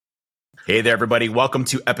Hey there, everybody. Welcome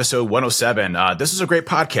to episode 107. This is a great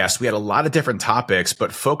podcast. We had a lot of different topics,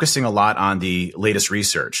 but focusing a lot on the latest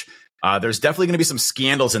research. There's definitely going to be some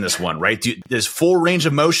scandals in this one, right? Does full range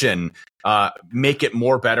of motion make it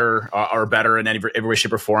more better or better in every way,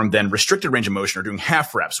 shape, or form than restricted range of motion or doing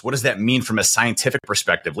half reps? What does that mean from a scientific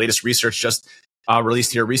perspective? Latest research just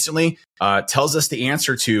released here recently tells us the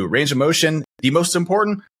answer to range of motion, the most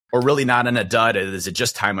important, or really not in a dud? Is it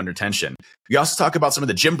just time under tension? We also talk about some of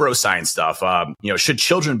the gym bro science stuff. Should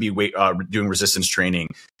children be doing resistance training?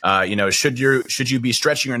 Should you be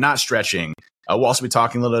stretching or not stretching? We'll also be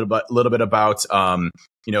talking a little bit about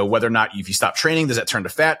whether or not if you stop training, does that turn to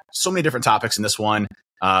fat? So many different topics in this one,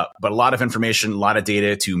 but a lot of information, a lot of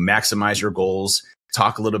data to maximize your goals.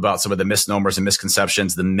 Talk a little about some of the misnomers and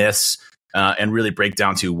misconceptions, the myths. And really break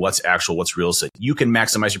down to what's actual, what's real, so you can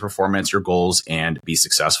maximize your performance, your goals, and be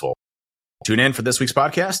successful. Tune in for this week's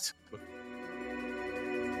podcast.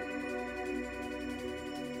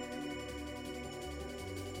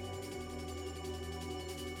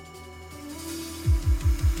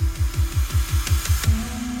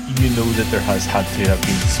 You know that there has had to have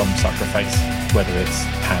been some sacrifice, whether it's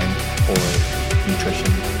time or nutrition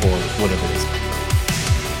or whatever it is.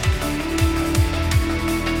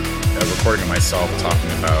 Recording of myself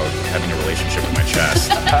talking about having a relationship with my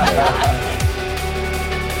chest.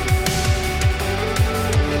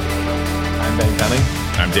 I'm Ben Canning.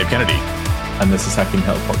 I'm Dave Kennedy. And this is Hacking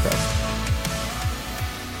Health Podcast.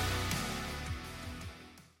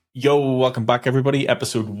 Yo, welcome back, everybody.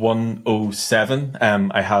 Episode 107.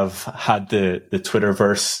 I have had the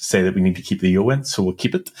Twitterverse say that we need to keep the yo in, so we'll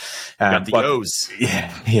keep it. Got the yos.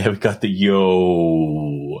 Yeah, we got the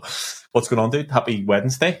yo. What's going on, dude? Happy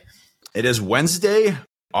Wednesday. It is Wednesday,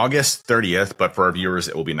 August 30th, but for our viewers,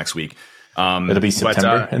 it will be next week. It'll be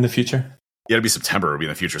September in the future. Yeah, it'll be September. It'll be in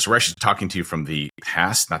the future. So we're actually talking to you from the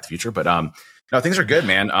past, not the future. But no, things are good,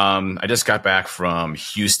 man. I just got back from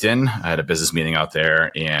Houston. I had a business meeting out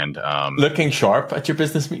there, and looking sharp at your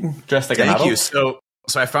business meeting, dressed like an adult. Thank you. So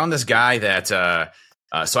I found this guy that.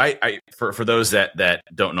 So I for those that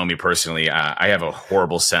don't know me personally, I have a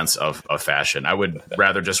horrible sense of fashion. I would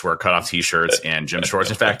rather just wear cutoff t-shirts and gym shorts.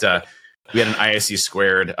 In fact, we had an ISC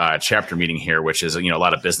Squared chapter meeting here, which is a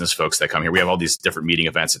lot of business folks that come here. We have all these different meeting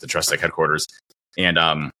events at the Trust Tech headquarters,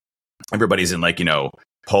 and everybody's in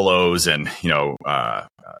polos and kind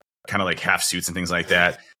of like half suits and things like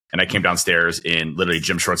that. And I came downstairs in literally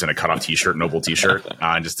gym shorts and a cutoff t-shirt, Noble t-shirt,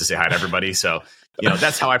 just to say hi to everybody. So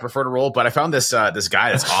that's how I prefer to roll. But I found this guy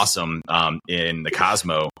that's awesome in the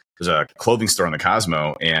Cosmo. There's a clothing store in the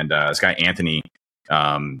Cosmo, and this guy Anthony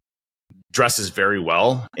dresses very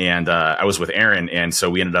well. And I was with Aaron, and so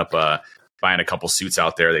we ended up buying a couple suits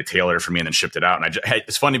out there. They tailored it for me and then shipped it out. And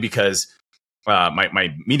it's funny because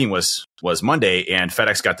my meeting was Monday, and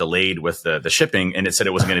FedEx got delayed with the shipping, and it said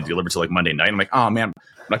it wasn't going to deliver till Monday night. I'm like, oh man,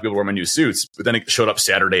 I'm not going to be able to wear my new suits. But then it showed up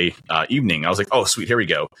Saturday evening. I was like, oh sweet, here we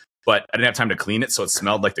go. But I didn't have time to clean it, so it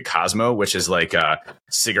smelled like the Cosmo, which is like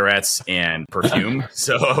cigarettes and perfume.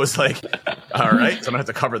 So I was like, all right, so I'm gonna have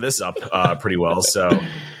to cover this up pretty well. So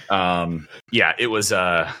it was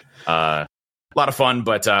a lot of fun,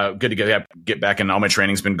 but good to get back in. All my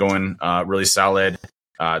training's been going really solid.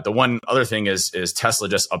 The one other thing is Tesla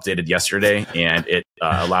just updated yesterday, and it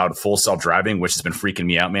allowed full self-driving, which has been freaking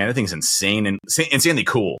me out, man. That thing's insane and insanely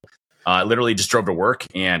cool. Literally just drove to work,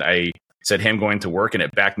 and I said, hey, I'm going to work, and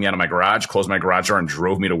it backed me out of my garage, closed my garage door, and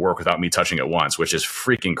drove me to work without me touching it once, which is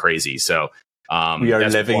freaking crazy. So we are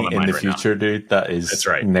living in the future, dude. That's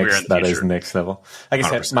right. That is next level. Like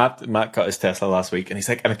I said, Matt got his Tesla last week, and he's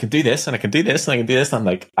like, and I can do this, and I can do this, and I can do this. And I'm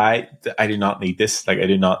like, I do not need this. Like, I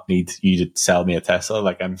do not need you to sell me a Tesla.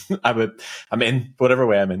 Like, I'm in whatever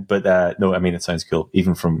way I'm in. But no, I mean, it sounds cool.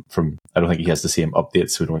 Even from I don't think he has the same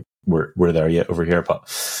updates, so we're there yet over here. But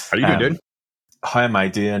how are you doing, dude? How am I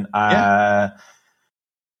doing? I'm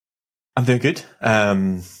doing good.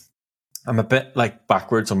 I'm a bit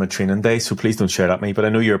backwards on my training days, so please don't shout at me. But I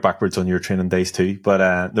know you're backwards on your training days too.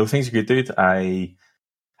 But no, things are good, dude. I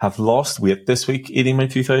have lost weight this week, eating my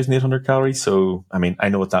 2,800 calories. So I mean, I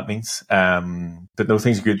know what that means. But no,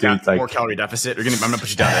 things are good, dude. More calorie deficit. I'm gonna put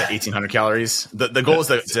you down to 1,800 calories. The goal is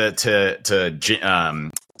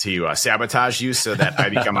to sabotage you so that I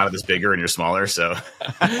become out of this bigger and you're smaller. So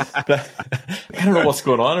I don't know what's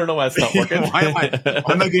going on. I don't know why it's not working. why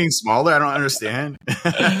am I getting smaller? I don't understand.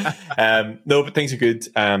 No, but things are good.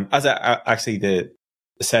 As the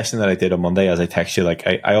session that I did on Monday, as I text you,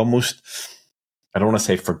 I almost, I don't want to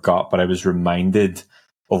say forgot, but I was reminded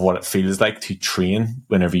of what it feels like to train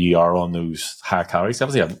whenever you are on those high calories.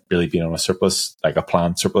 Obviously, I haven't really been on a surplus, like a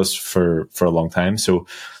planned surplus for a long time. So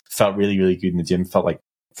felt really, really good in the gym. Felt like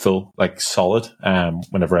full, like solid,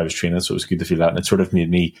 whenever I was training. So it was good to feel that. And it sort of made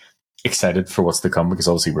me excited for what's to come, because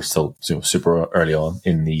obviously we're still super early on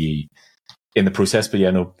in the process. But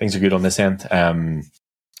yeah, no, things are good on this end.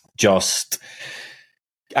 Just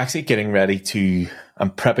actually getting ready I'm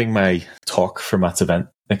prepping my talk for Matt's event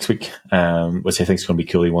next week, which I think is going to be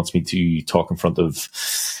cool. He wants me to talk in front of,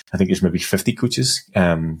 I think there's maybe 50 coaches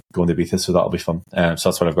going to Ibiza, so that'll be fun. So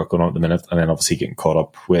that's what I've got going on at the minute. And then obviously getting caught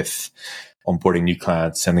up with onboarding new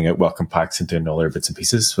clients, sending out welcome packs, and doing all their bits and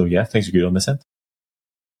pieces. So yeah, things are good on this end.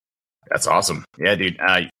 That's awesome. Yeah, dude.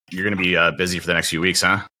 You're going to be busy for the next few weeks,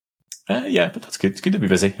 huh? Yeah, but that's good. It's good to be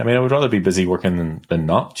busy. I mean, I would rather be busy working than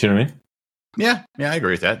not. Do you know what I mean? Yeah, I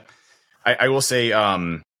agree with that. I will say,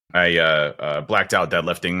 I blacked out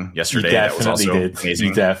deadlifting yesterday. You definitely that was also did. Amazing.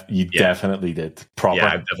 You definitely did. Proper. Yeah,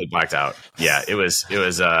 I definitely blacked out. Yeah, it was.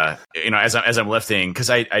 As I'm lifting, because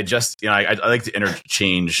I like to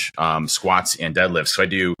interchange squats and deadlifts. So I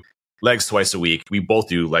do legs twice a week. We both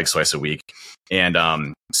do legs twice a week. And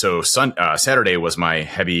so Saturday was my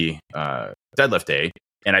heavy deadlift day.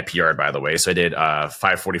 And I PR'd, by the way. So I did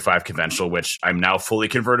 545 conventional, which I'm now fully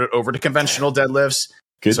converted over to conventional deadlifts.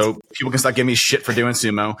 Good. So people can stop giving me shit for doing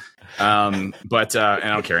sumo. But and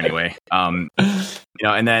I don't care anyway. And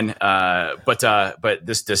then but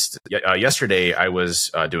this yesterday I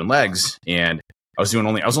was doing legs, and I was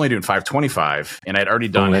only doing 525, and I'd already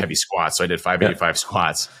done heavy squats. So I did 585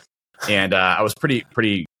 squats, and I was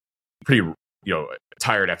pretty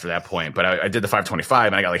tired after that point. But I did the 525,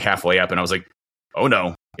 and I got like halfway up, and I was like, oh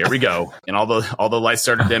no, here we go. And all the lights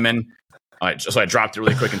started dimming. So I dropped it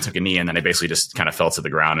really quick and took a knee, and then I basically just kind of fell to the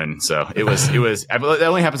ground. And so it was, that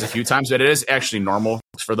only happens a few times, but it is actually normal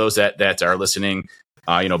for those that are listening.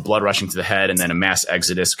 Blood rushing to the head and then a mass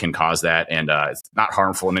exodus can cause that. And it's not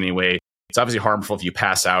harmful in any way. It's obviously harmful if you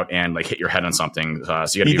pass out and like hit your head on something. So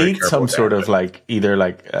you need some sort of like either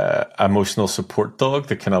like emotional support dog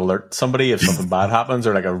that can alert somebody if something bad happens,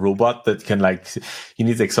 or like a robot that can you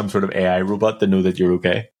need like some sort of AI robot to know that you're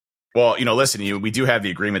okay. Well, listen, we do have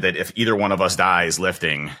the agreement that if either one of us dies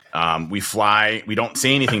lifting, we fly. We don't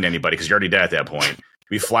say anything to anybody because you're already dead at that point.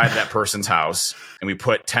 We fly to that person's house and we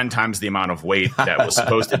put 10 times the amount of weight that was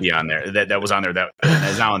supposed to be on there, that was on there, that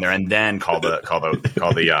is now on there, and then call the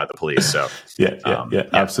police. So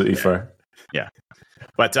absolutely fair. Yeah.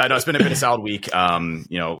 But no, it's been a solid week.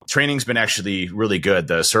 Training's been actually really good.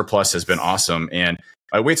 The surplus has been awesome, and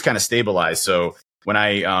my weight's kind of stabilized. So when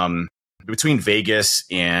I between Vegas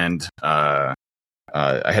and I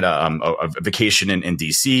had a vacation in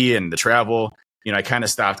DC and the travel, I kind of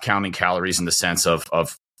stopped counting calories in the sense of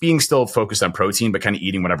being still focused on protein, but kind of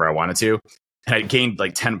eating whatever I wanted to. And I gained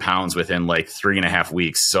like 10 pounds within like 3.5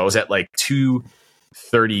 weeks. So I was at like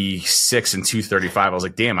 236 and 235. I was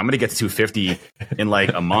like, damn, I'm going to get to 250 in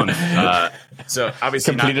like a month. So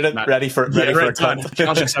obviously completed ready for a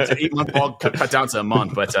cut. 8 month ball cut down to a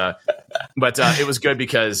month. But it was good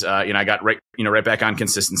because, I got right back on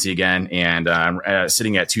consistency again, and I'm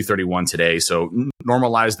sitting at 231 today. So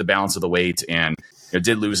normalized the balance of the weight, and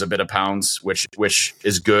did lose a bit of pounds, which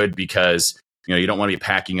is good because, you don't want to be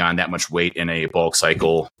packing on that much weight in a bulk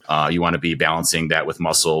cycle. You want to be balancing that with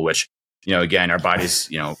muscle, which, again, our bodies,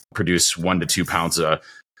 produce 1 to 2 pounds of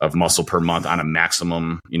muscle per month on a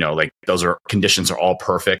maximum. Those conditions are all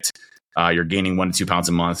perfect. You're gaining 1 to 2 pounds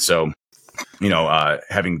a month. So,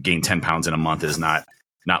 having gained 10 pounds in a month is not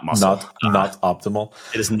muscle. Not optimal.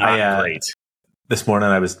 It is not great. This morning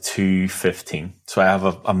I was 215. So I have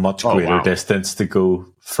a much greater distance to go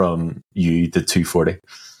from you to 240.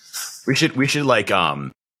 We should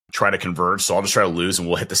try to converge. So I'll just try to lose, and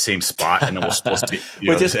we'll hit the same spot, and then we'll supposed to be.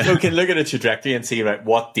 We can look at a trajectory and see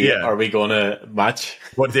what date are we going to match.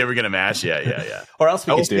 What day are we going to match? Yeah. Or else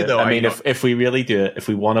we could do it. Though, if we really do it, if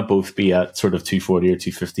we want to both be at sort of 240 or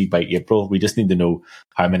 250 by April, we just need to know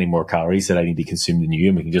how many more calories that I need to consume than you,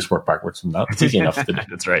 and we can just work backwards from that. It's easy enough to do.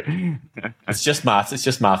 That's right. It's just math. It's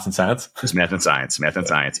just math and science. Just math and science, and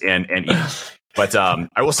eating. But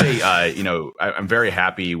I will say, I'm very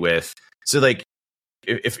happy with. So like,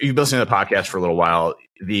 if you've been listening to the podcast for a little while,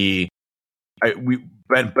 both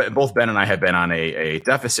Ben and I have been on a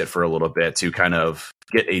deficit for a little bit to kind of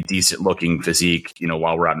get a decent looking physique,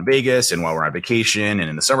 while we're out in Vegas and while we're on vacation and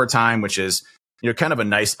in the summertime, which is, kind of a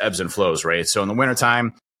nice ebbs and flows, right? So in the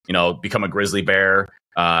wintertime, become a grizzly bear,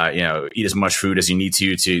 eat as much food as you need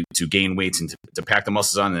to gain weight and to pack the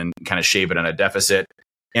muscles on, and kind of shave it on a deficit.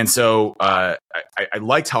 And so I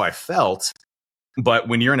liked how I felt. But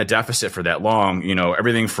when you're in a deficit for that long,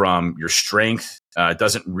 everything from your strength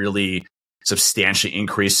doesn't really substantially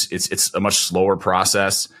increase. It's a much slower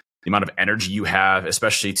process. The amount of energy you have,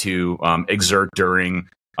 especially to exert during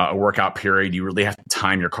a workout period. You really have to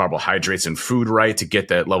time your carbohydrates and food right to get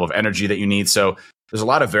the level of energy that you need. So there's a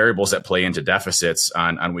lot of variables that play into deficits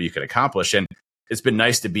on what you can accomplish. And it's been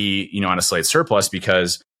nice to be, on a slight surplus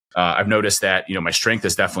because I've noticed that, my strength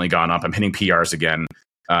has definitely gone up. I'm hitting PRs again.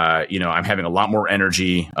 I'm having a lot more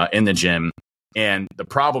energy in the gym. And the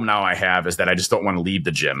problem now I have is that I just don't want to leave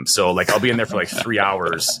the gym. So like I'll be in there for like 3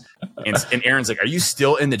 hours and Aaron's like, are you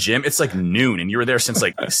still in the gym? It's like noon and you were there since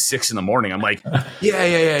like 6 a.m. I'm like,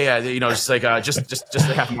 yeah. Just like, just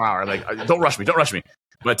a half more hour. Like, don't rush me.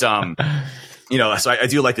 But, so I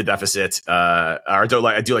do like the deficit, I do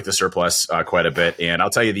like the surplus quite a bit. And I'll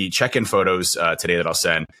tell you the check-in photos today that I'll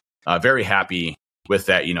send, very happy with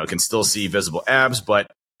that, can still see visible abs, but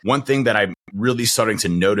one thing that I'm really starting to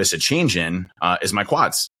notice a change in is my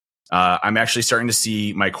quads. I'm actually starting to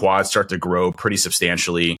see my quads start to grow pretty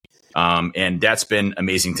substantially. And that's been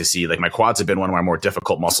amazing to see. Like my quads have been one of my more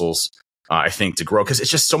difficult muscles, I think, to grow because it's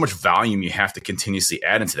just so much volume you have to continuously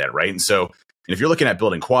add into that, right? And so if you're looking at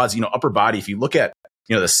building quads, upper body, if you look at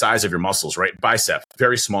the size of your muscles, right? Bicep,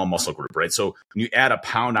 very small muscle group, right? So when you add a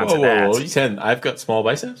pound onto that. Whoa, you said I've got small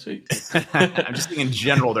biceps? I'm just saying in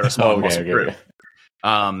general, they're a small muscle group.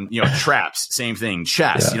 Traps, same thing.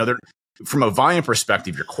 Chest, they're from a volume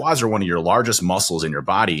perspective, your quads are one of your largest muscles in your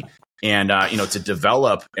body. And, to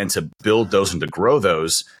develop and to build those and to grow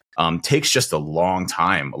those takes just a long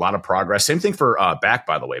time, a lot of progress. Same thing for back,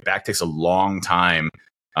 by the way. Back takes a long time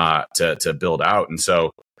to build out. And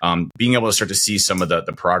so being able to start to see some of the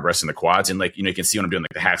progress in the quads and like, you can see when I'm doing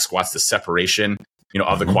like the hack squats, the separation,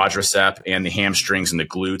 of the quadricep and the hamstrings and the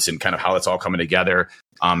glutes and kind of how it's all coming together.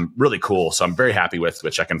 Really cool. So I'm very happy with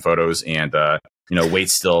checking photos and,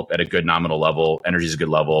 weight's still at a good nominal level. Energy's a good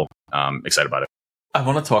level. Excited about it. I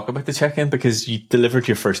want to talk about the check-in because you delivered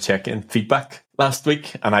your first check-in feedback last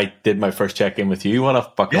week and I did my first check-in with you. What a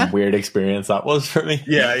fucking weird experience that was for me.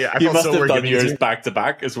 Yeah. You must have done yours back to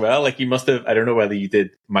back as well. Like you must have, I don't know whether you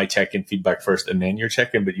did my check-in feedback first and then your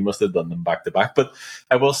check-in, but you must have done them back to back. But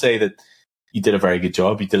I will say that you did a very good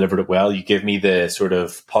job. You delivered it well. You gave me the sort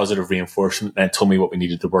of positive reinforcement and told me what we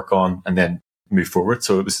needed to work on and then move forward.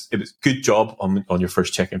 So it was good job on your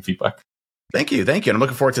first check-in feedback. Thank you. And I'm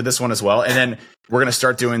looking forward to this one as well. And then we're going to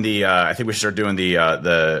start doing I think we should start doing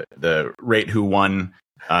the rate who won,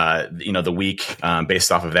 the week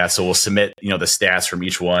based off of that. So we'll submit, the stats from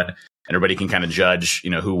each one. And everybody can kind of judge,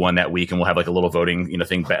 who won that week, and we'll have like a little voting,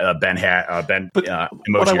 thing. Ben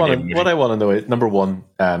emoji. What I want to know is, number one,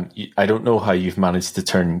 I don't know how you've managed to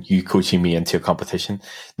turn you coaching me into a competition.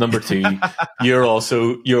 Number two, you're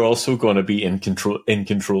also going to be in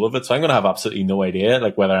control of it. So I'm going to have absolutely no idea,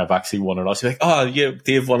 like whether I've actually won or not. You're like, oh yeah,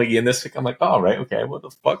 Dave won again this week. I'm like, oh right, okay, what the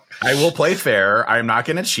fuck? I will play fair. I'm not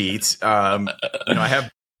going to cheat. I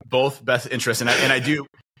have both best interests, and I do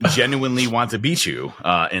genuinely want to beat you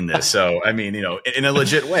in this. So, I mean, in a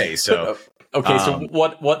legit way. So, okay. So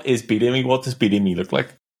what is beating me? What does beating me look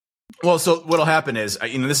like? Well, so what'll happen is,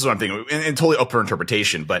 this is what I'm thinking, and totally up for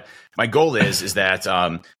interpretation, but my goal is that,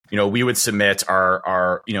 we would submit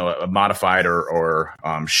our a modified or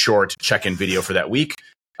short check-in video for that week.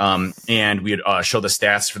 And we'd show the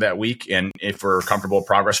stats for that week. And if we're comfortable,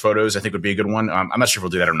 progress photos, I think would be a good one. I'm not sure if we'll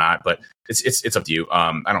do that or not, but it's up to you.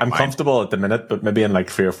 I'm comfortable at the minute, but maybe in like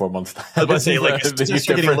 3 or 4 months. I was about to say, like, just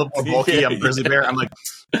getting a little more bulky. I'm a grizzly bear. I'm like,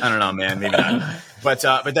 I don't know, man, maybe not. But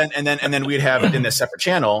then we'd have in this separate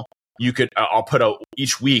channel,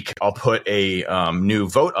 each week I'll put a new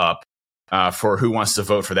vote up. For who wants to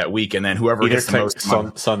vote for that week, and then whoever gets the most.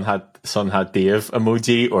 Son had Dave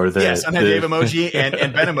emoji, or Son had Dave emoji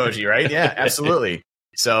and Ben emoji, right? Yeah, absolutely.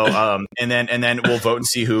 So and then we'll vote and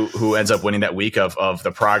see who ends up winning that week of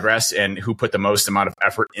the progress and who put the most amount of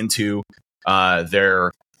effort into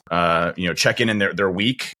their check-in in their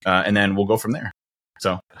week, and then we'll go from there.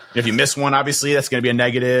 So if you miss one, obviously that's going to be a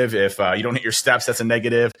negative. If you don't hit your steps, that's a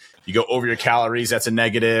negative. You go over your calories, that's a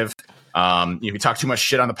negative. If you talk too much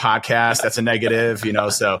shit on the podcast, that's a negative,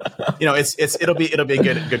 so, it'll be a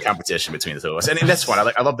good competition between the two of us. And that's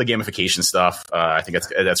fun. I love the gamification stuff. I think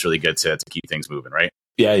that's really good to keep things moving, right?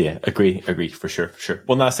 Yeah. Agree for sure.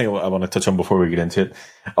 One last thing I want to touch on before we get into it.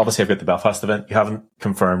 Obviously I've got the Belfast event. You haven't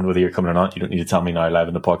confirmed whether you're coming or not. You don't need to tell me now live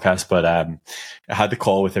in the podcast, but, I had the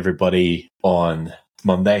call with everybody on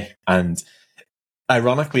Monday, and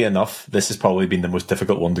ironically enough, this has probably been the most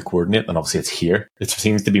difficult one to coordinate, and obviously it's here. It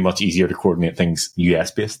seems to be much easier to coordinate things US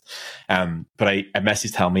based. But I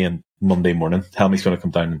messaged Helmy on Monday morning. Helmy's going to come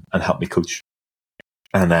down and help me coach.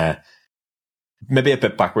 And maybe a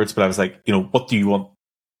bit backwards, but I was like, what do you want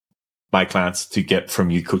my clients to get from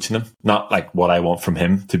you coaching them? Not like what I want from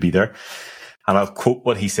him to be there. And I'll quote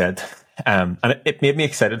what he said. And it made me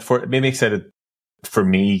excited for it. It made me excited for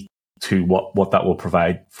me to what that will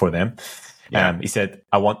provide for them. Yeah. He said,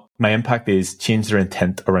 my impact is change their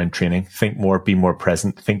intent around training, think more, be more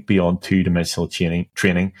present, think beyond two-dimensional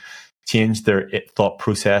training, change their thought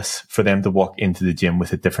process for them to walk into the gym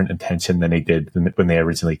with a different intention than they did when they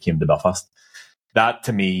originally came to Belfast. That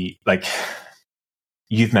to me, like,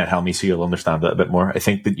 you've met Helmy, so you'll understand it a bit more. I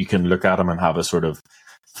think that you can look at him and have a sort of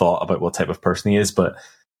thought about what type of person he is, but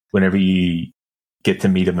whenever you get to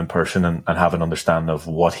meet him in person and have an understanding of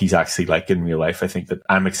what he's actually like in real life, I think that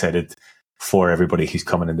I'm excited for everybody who's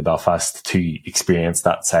coming into Belfast to experience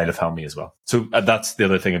that side of Helmy as well. So that's the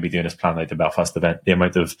other thing I'll be doing is planning out the Belfast event. The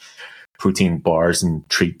amount of protein bars and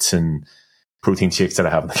treats and protein shakes that I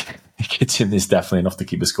have in the kitchen is definitely enough to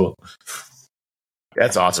keep us cool.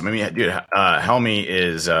 That's awesome. I mean, dude, Helmy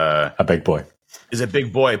is a big boy. Is a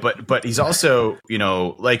big boy, but he's also, you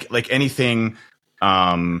know, like anything,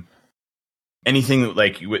 anything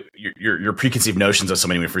like your preconceived notions of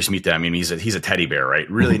somebody when you first meet them. I mean, he's a teddy bear, right?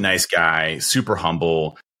 Really nice guy, super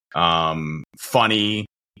humble, funny.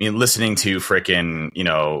 I mean, listening to frickin', you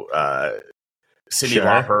know, Cyndi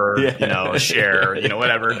Lauper, you know, Cher, you know,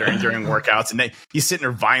 whatever during workouts, and he's sitting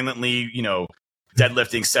there violently, you know,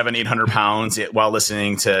 deadlifting 700-800 pounds while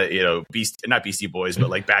listening to, you know, not Beastie Boys, but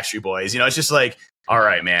like Backstreet Boys. You know, it's just like, all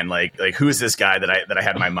right, man, like who is this guy that I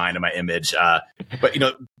had in my mind and my image? But you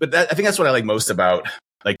know, I think that's what I like most about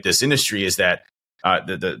like this industry is that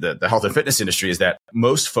the health and fitness industry is that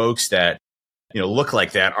most folks that, you know, look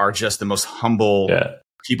like that are just the most humble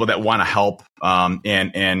people that want to help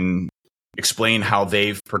and explain how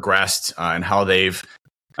they've progressed and how they've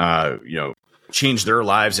you know, changed their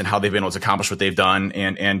lives and how they've been able to accomplish what they've done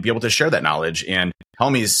and be able to share that knowledge. And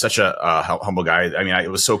Helmy is such a humble guy. I mean,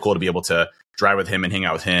 it was so cool to be able to drive with him and hang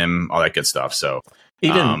out with him, all that good stuff. So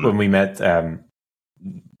even when we met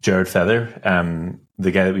Jared Feather,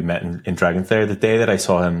 the guy that we met in Dragon Slayer, the day that I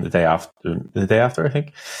saw him, the day after I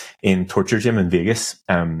think, in Torture Gym in Vegas,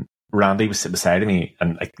 Randy was sitting beside me,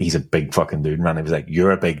 and like, he's a big fucking dude. And Randy was like,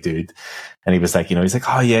 "You're a big dude," and he was like, you know, he's like,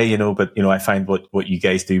 "Oh yeah, you know, but you know, I find what you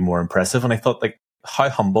guys do more impressive." And I thought, like, how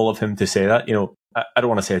humble of him to say that. You know, I don't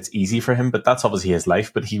want to say it's easy for him, but that's obviously his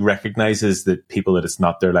life. But he recognizes that people that it's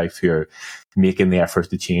not their life who are making the effort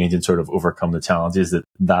to change and sort of overcome the challenges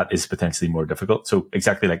that is potentially more difficult. So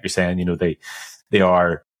exactly like you're saying, you know, they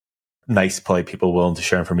are nice, polite people willing to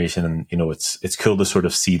share information, and you know, it's cool to sort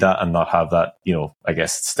of see that and not have that, you know, I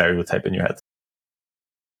guess, stereotype in your head.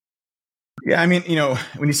 Yeah, I mean, you know,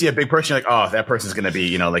 when you see a big person, you're like, oh, that person's going to be,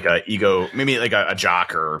 you know, like a ego, maybe like a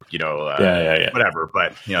jock or, you know, whatever.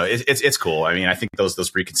 But you know, it's cool. I mean, I think those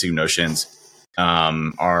preconceived notions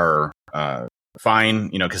are fine,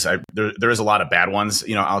 you know, because there is a lot of bad ones,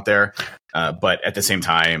 you know, out there. But at the same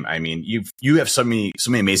time, I mean, you have so many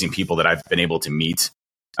amazing people that I've been able to meet.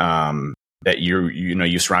 That you know,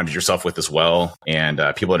 you surrounded yourself with as well, and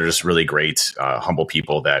people that are just really great, humble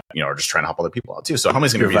people that, you know, are just trying to help other people out too. So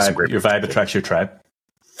Helmy's going to be some great. Your vibe attracts your tribe.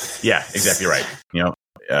 Yeah, exactly right. You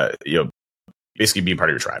know, basically being part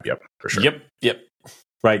of your tribe. Yep, for sure. Yep.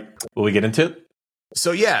 Right. Will we get into it?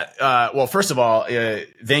 So yeah. Well, first of all,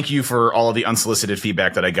 thank you for all of the unsolicited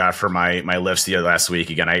feedback that I got for my lifts the last week.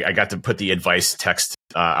 Again, I got to put the advice text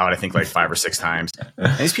out, I think, like 5 or 6 times.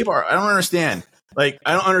 And these people I don't understand. Like,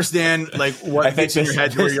 I don't understand, like, what gets in your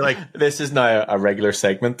head where you're like... This is now a regular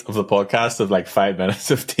segment of the podcast of, like, 5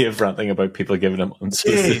 minutes of Dave ranting about people giving him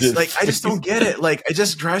unsolicited. Like, I just don't get it. Like, it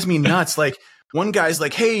just drives me nuts. Like, one guy's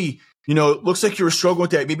like, hey, you know, it looks like you were struggling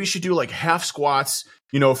with that. Maybe you should do, like, half squats,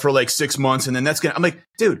 you know, for, like, 6 months, and then that's going to... I'm like,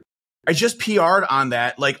 dude, I just PR'd on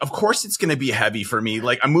that. Like, of course it's going to be heavy for me.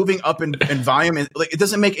 Like, I'm moving up in volume, and, like, it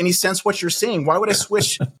doesn't make any sense what you're saying. Why would I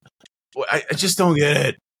switch? I just don't get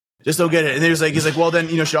it. Just don't get it. And he's like, well, then,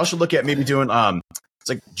 you know, you should look at maybe doing, it's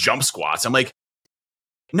like jump squats. I'm like,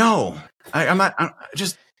 no, I'm not.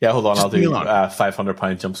 Yeah, hold on. I'll do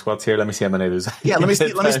 500-pound jump squats here. Let me see how many of those. Yeah, let me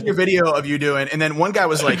see your video of you doing. And then one guy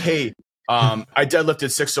was like, hey, I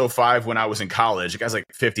deadlifted 605 when I was in college. The guy's like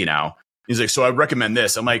 50 now. He's like, so I recommend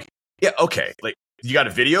this. I'm like, yeah, okay. Like, you got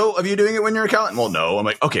a video of you doing it when you're in college? Well, no. I'm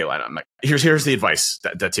like, okay, well, I'm like, here's the advice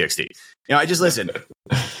that TXT. You know, I just listen.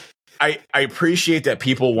 I appreciate that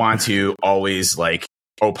people want to always like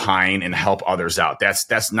opine and help others out.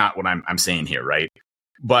 That's not what I'm saying here, right?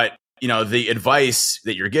 But you know, the advice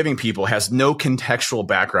that you're giving people has no contextual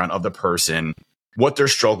background of the person, what they're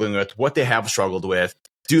struggling with, what they have struggled with,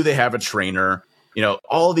 do they have a trainer, you know,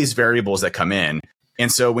 all of these variables that come in.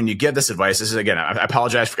 And so when you give this advice, this is, again, I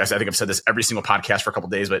apologize because I think I've said this every single podcast for a couple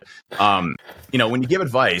of days, but you know, when you give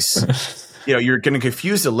advice, you know, you're going to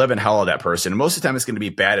confuse the living hell of that person. And most of the time it's going to be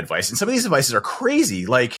bad advice. And some of these advices are crazy.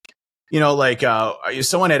 Like, like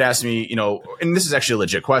someone had asked me, and this is actually a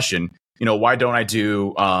legit question, why don't I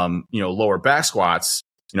do, lower back squats,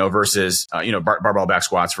 versus, barbell back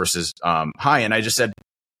squats versus high. And I just said,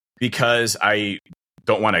 because I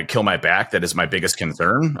don't want to kill my back. That is my biggest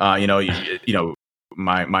concern.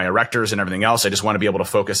 My erectors and everything else. I just want to be able to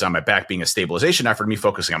focus on my back being a stabilization effort, me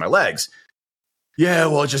focusing on my legs. Yeah,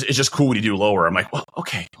 well, it's just cool when you do lower. I'm like, well,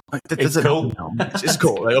 okay, it's cool. It's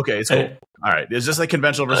cool. Like, okay, it's cool. All right, it's just like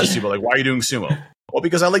conventional versus sumo. Like, why are you doing sumo? Well,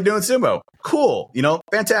 because I like doing sumo. Cool,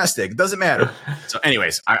 fantastic. It doesn't matter. So,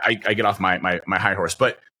 anyways, I get off my high horse.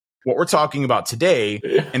 But what we're talking about today,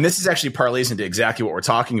 and this is actually parlays into exactly what we're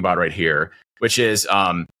talking about right here, which is,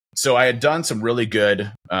 so I had done some really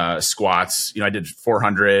good squats. I did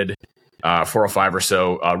 400, 405 or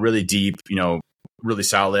so, really deep. Really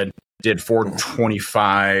solid. Did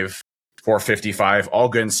 425, 455, all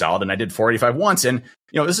good and solid. And I did 485 once. And,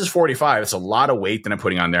 this is 45. It's a lot of weight that I'm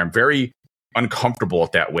putting on there. I'm very uncomfortable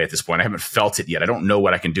at that weight at this point. I haven't felt it yet. I don't know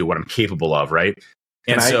what I can do, what I'm capable of, right?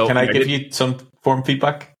 Can I give you some form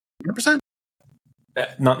feedback? 100%.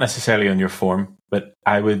 Not necessarily on your form, but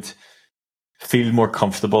I would feel more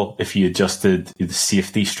comfortable if you adjusted the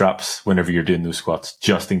safety straps whenever you're doing those squats,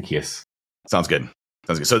 just in case. Sounds good.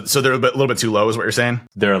 So they're a little bit too low is what you're saying?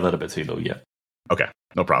 They're a little bit too low, yeah. Okay,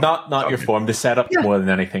 no problem. Not your form, the setup more than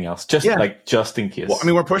anything else. Just in case. Well,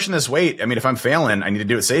 we're pushing this weight. If I'm failing, I need to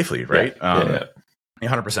do it safely, right? Yeah.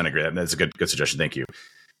 100% agree. That's a good suggestion. Thank you.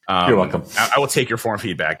 You're welcome. I will take your form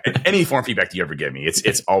feedback. Any form feedback you ever give me,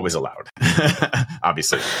 it's always allowed,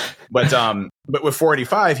 obviously. But with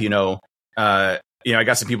 485, I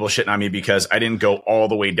got some people shitting on me because I didn't go all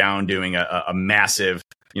the way down doing a massive,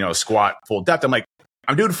 squat full depth. I'm like,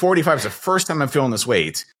 I'm doing 45. It's the first time I'm feeling this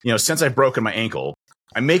weight, since I've broken my ankle.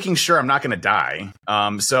 I'm making sure I'm not going to die.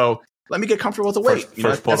 So let me get comfortable with the weight.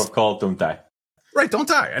 First port of call, don't die. Right, don't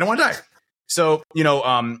die. I don't want to die. So,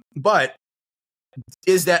 but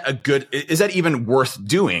is that even worth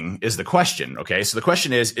doing is the question, okay? So the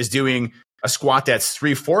question is doing a squat that's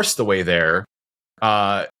 3/4 the way there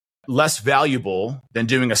less valuable than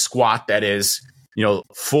doing a squat that is,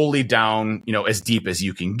 fully down, as deep as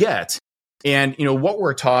you can get? And, what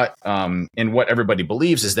we're taught and what everybody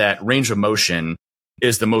believes is that range of motion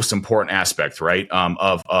is the most important aspect, right,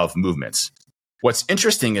 of movements. What's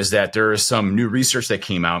interesting is that there is some new research that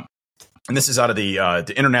came out, and this is out of the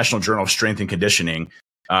International Journal of Strength and Conditioning,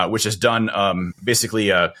 which has done basically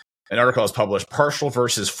an article is published, Partial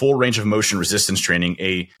versus Full Range of Motion Resistance Training,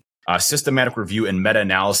 a systematic review and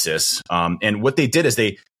meta-analysis. And what they did is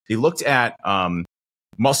they looked at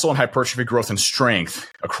muscle and hypertrophy growth and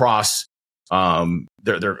strength across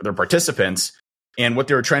their participants. And what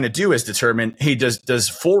they were trying to do is determine, hey, does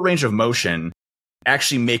full range of motion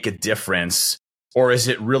actually make a difference, or is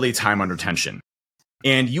it really time under tension?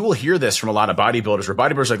 And you will hear this from a lot of bodybuilders where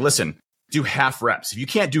bodybuilders are like, listen, do half reps. If you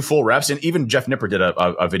can't do full reps, and even Jeff Nipper did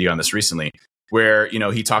a video on this recently where,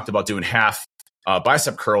 he talked about doing half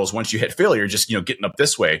bicep curls once you hit failure, just, getting up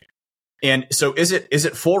this way. And so is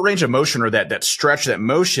it full range of motion, or that stretch, that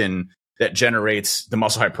motion that generates the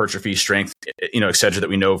muscle hypertrophy, strength, et cetera, that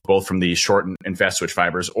we know both from the short and fast twitch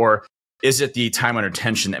fibers? Or is it the time under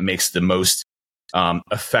tension that makes the most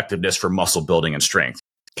effectiveness for muscle building and strength?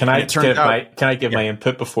 Can I give my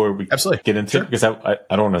input before we get into it? Because I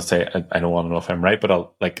don't want to say, I don't want to know if I'm right, but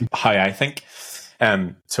I'll how I think.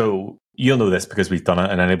 So you'll know this because we've done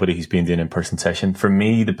it, and anybody who's been doing an in-person session. For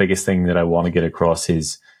me, the biggest thing that I want to get across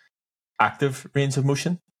is active range of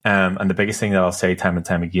motion. And the biggest thing that I'll say time and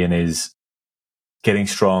time again is getting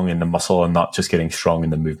strong in the muscle and not just getting strong in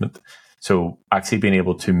the movement. So actually being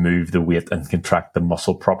able to move the weight and contract the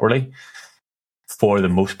muscle properly for the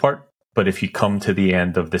most part. But if you come to the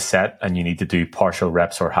end of the set and you need to do partial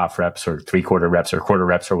reps or half reps or 3/4 reps or quarter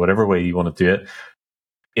reps or whatever way you want to do it,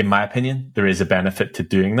 in my opinion, there is a benefit to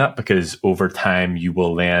doing that, because over time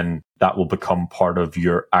that will become part of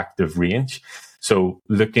your active range. So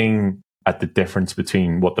looking at the difference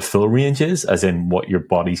between what the full range is, as in what your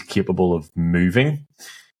body's capable of moving,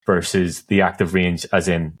 versus the active range, as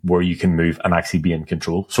in where you can move and actually be in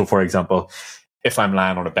control. So for example, if I'm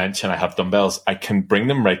lying on a bench and I have dumbbells, I can bring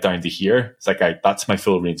them right down to here. It's like that's my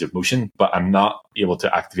full range of motion, but I'm not able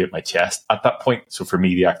to activate my chest at that point. So for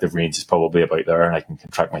me, the active range is probably about there, and I can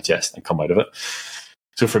contract my chest and come out of it.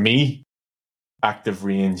 So for me, active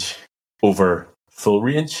range over full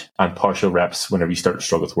range, and partial reps whenever you start to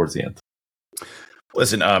struggle towards the end.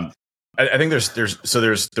 Listen, I think there's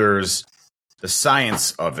the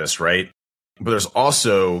science of this, right? But there's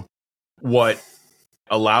also what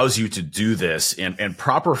allows you to do this, and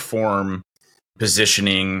proper form,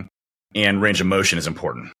 positioning, and range of motion is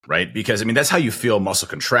important, right? Because, I mean, that's how you feel muscle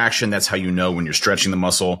contraction. That's how you know when you're stretching the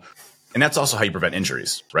muscle. And that's also how you prevent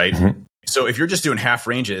injuries, right? Mm-hmm. So if you're just doing half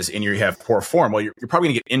ranges and you have poor form, well, you're probably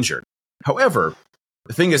going to get injured. However,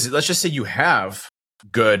 the thing is, let's just say you have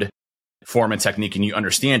good form and technique and you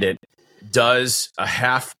understand it. Does a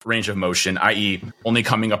half range of motion, i.e. only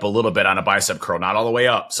coming up a little bit on a bicep curl, not all the way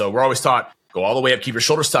up. So we're always taught, go all the way up, keep your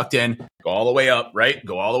shoulders tucked in, go all the way up, right?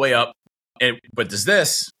 Go all the way up. But does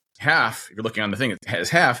this half, if you're looking on the thing, it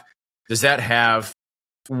has half, does that have,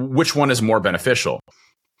 which one is more beneficial?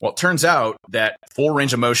 Well, it turns out that full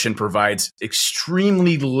range of motion provides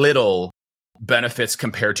extremely little benefits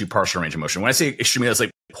compared to partial range of motion. When I say extremely, that's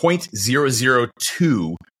like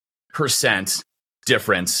 0.002%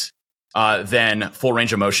 difference than full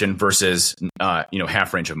range of motion versus,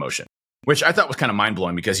 half range of motion, which I thought was kind of mind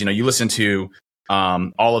blowing because, you listen to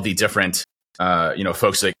all of the different,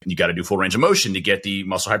 folks like you got to do full range of motion to get the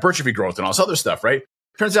muscle hypertrophy growth and all this other stuff, right?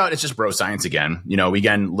 Turns out it's just bro science again. We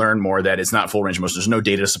again learn more that it's not full range of motion. There's no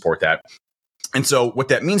data to support that. And so what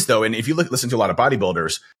that means though, and if you listen to a lot of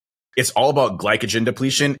bodybuilders, it's all about glycogen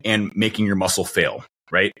depletion and making your muscle fail,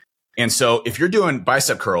 right? And so if you're doing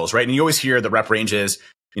bicep curls, right, and you always hear the rep ranges,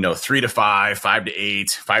 3 to 5, 5 to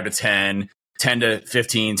 8, 5 to 10, 10 to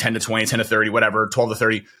 15, 10 to 20, 10 to 30, whatever, 12 to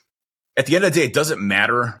 30. At the end of the day, it doesn't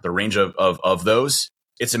matter the range of those.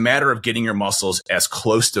 It's a matter of getting your muscles as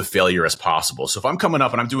close to failure as possible. So if I'm coming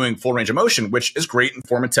up and I'm doing full range of motion, which is great in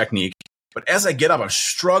form and technique, but as I get up, I'm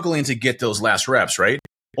struggling to get those last reps, right?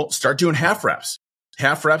 Well, start doing half reps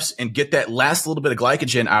and get that last little bit of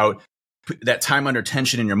glycogen out, that time under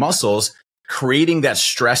tension in your muscles, creating that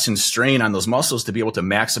stress and strain on those muscles to be able to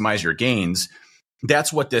maximize your gains.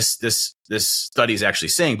 That's what this study is actually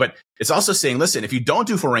saying. But it's also saying, listen, if you don't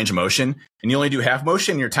do full range of motion and you only do half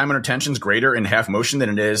motion, your time under tension is greater in half motion than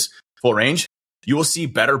it is full range, you will see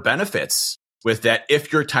better benefits with that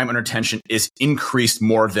if your time under tension is increased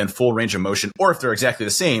more than full range of motion, or if they're exactly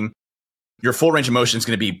the same, your full range of motion is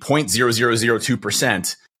going to be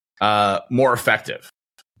 0.0002% more effective.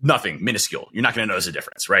 Nothing, minuscule. You're not going to notice a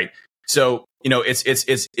difference, right? So, it's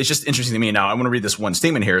just interesting to me. Now, I want to read this one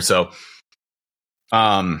statement here. So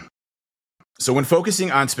when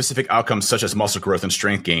focusing on specific outcomes such as muscle growth and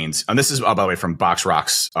strength gains, and this is, by the way, from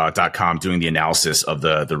boxrocks.com doing the analysis of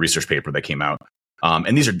the research paper that came out.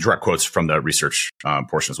 And these are direct quotes from the research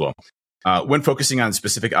portion as well. When focusing on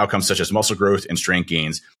specific outcomes such as muscle growth and strength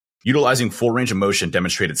gains, utilizing full range of motion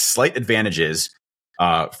demonstrated slight advantages.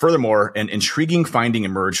 Furthermore, an intriguing finding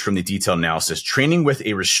emerged from the detailed analysis. Training with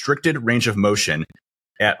a restricted range of motion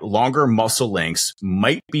at longer muscle lengths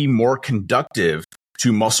might be more conductive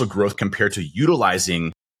to muscle growth compared to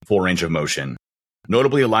utilizing full range of motion.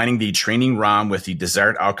 Notably, aligning the training ROM with the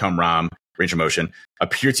desired outcome ROM, range of motion,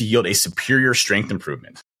 appeared to yield a superior strength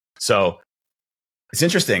improvement. So it's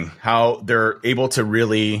interesting how they're able to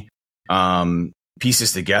really piece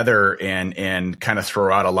this together and kind of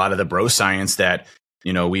throw out a lot of the bro science that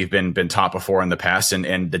we've been taught before in the past,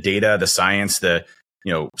 and the data, the science, the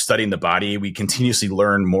studying the body. We continuously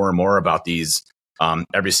learn more and more about these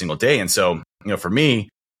every single day. And so, for me,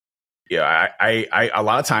 I a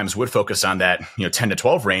lot of times would focus on that 10 to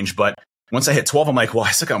 12 range, but once I hit 12, I'm like, well,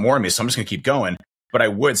 I still got more in me, so I'm just going to keep going. But I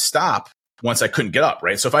would stop once I couldn't get up,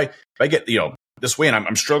 right? So if I get this way and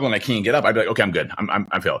I'm struggling, I can't get up, I'd be like, okay, I'm good,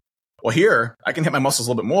 I'm failed. Well, here I can hit my muscles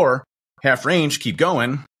a little bit more, half range, keep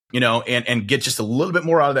going, and get just a little bit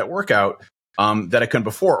more out of that workout that I couldn't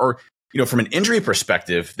before. Or, from an injury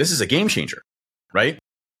perspective, this is a game changer, right?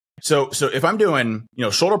 So if I'm doing,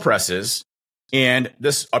 shoulder presses and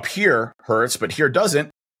this up here hurts, but here doesn't,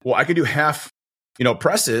 well, I could do half,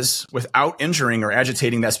 presses without injuring or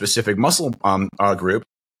agitating that specific muscle group,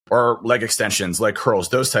 or leg extensions, leg curls,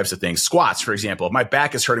 those types of things. Squats, for example, if my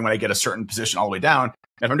back is hurting when I get a certain position all the way down,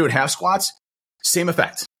 if I'm doing half squats, same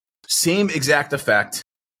effect, same exact effect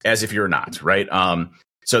as if you're not, right?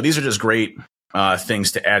 So these are just great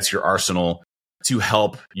things to add to your arsenal to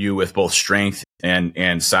help you with both strength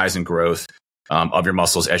and size and growth of your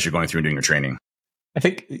muscles as you're going through and doing your training. I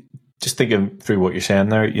think just thinking through what you're saying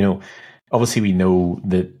there, obviously we know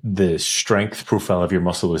that the strength profile of your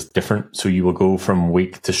muscle is different. So you will go from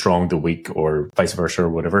weak to strong to weak, or vice versa, or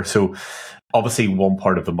whatever. So obviously one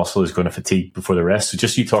part of the muscle is going to fatigue before the rest. So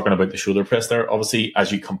just you talking about the shoulder press there, obviously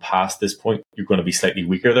as you come past this point, you're going to be slightly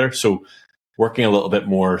weaker there. So working a little bit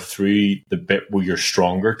more through the bit where you're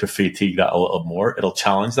stronger to fatigue that a little more, it'll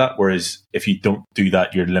challenge that. Whereas if you don't do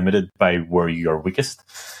that, you're limited by where you're weakest.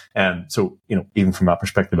 And so, even from that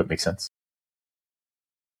perspective, it makes sense.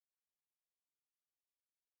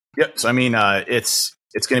 Yep. So, I mean, it's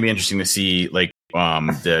going to be interesting to see, like,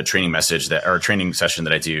 the training training session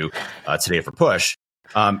that I do today for push.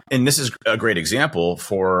 And this is a great example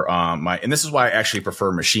for and this is why I actually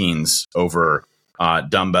prefer machines over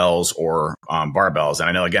dumbbells or barbells. And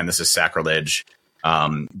I know, again, this is sacrilege.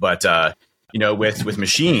 But with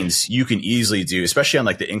machines, you can easily do, especially on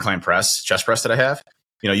like the incline press, chest press that I have,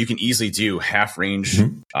 you can easily do half range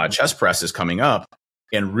chest presses coming up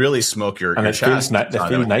and really smoke your chest. They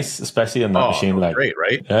feel nice, especially on that machine. Like, great,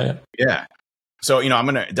 right? Yeah. So, I'm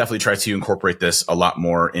going to definitely try to incorporate this a lot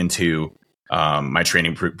more into my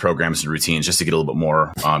training programs and routines, just to get a little bit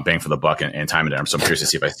more bang for the buck and time in there. So I'm curious to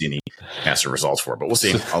see if I see any massive results for it, but we'll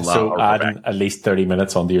see. I'll add at least 30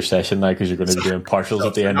 mintes onto your session now, because you're going to be doing partials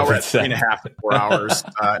at the end of it. 3.5 to 4 hours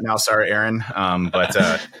now. Sorry, Aaron.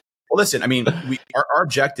 Well, listen, I mean, our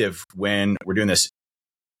objective when we're doing this,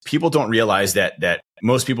 people don't realize that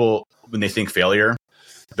most people, when they think failure,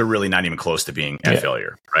 they're really not even close to being at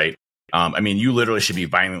failure, right? I mean, you literally should be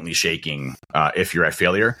violently shaking if you're at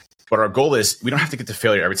failure. But our goal is, we don't have to get to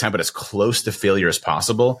failure every time, but as close to failure as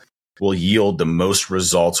possible will yield the most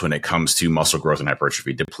results when it comes to muscle growth and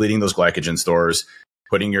hypertrophy. Depleting those glycogen stores,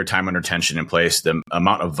 putting your time under tension in place, the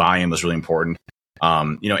amount of volume is really important.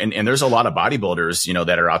 And there's a lot of bodybuilders,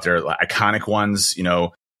 that are out there, iconic ones,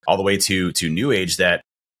 all the way to new age, that,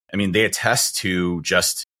 I mean, they attest to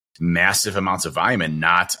just massive amounts of volume and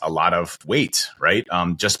not a lot of weight, right?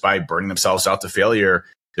 Just by burning themselves out to failure,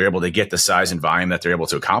 they're able to get the size and volume that they're able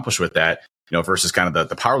to accomplish with that, versus kind of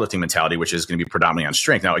the powerlifting mentality, which is going to be predominantly on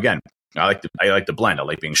strength. Now, again, I like the blend. I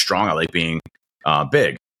like being strong. I like being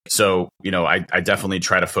big. So, I definitely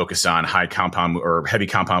try to focus on high compound or heavy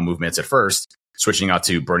compound movements at first, switching out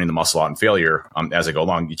to burning the muscle out in failure as I go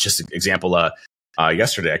along. Just an example,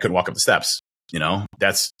 yesterday, I couldn't walk up the steps.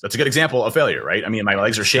 That's a good example of failure, right? I mean, my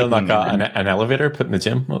legs are shaking. Still not got an elevator put in the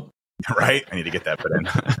gym? Right? I need to get that put in.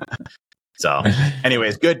 So,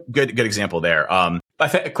 anyways, good example there. I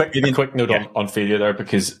think a quick note on failure there,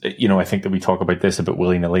 because I think that we talk about this a bit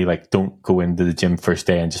willy nilly. Like, don't go into the gym first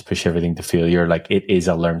day and just push everything to failure. Like, it is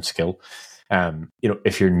a learned skill.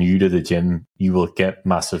 If you're new to the gym, you will get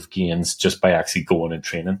massive gains just by actually going and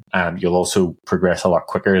training. You'll also progress a lot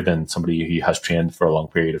quicker than somebody who has trained for a long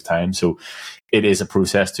period of time. So it is a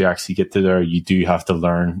process to actually get to there. You do have to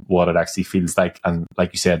learn what it actually feels like. And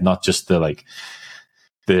like you said, not just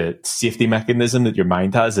the safety mechanism that your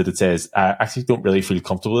mind has, that it says, I actually don't really feel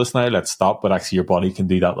comfortable with this now, let's stop. But actually your body can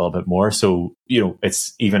do that a little bit more. So,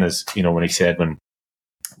 it's even as, when he said,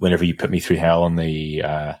 whenever you put me through hell on the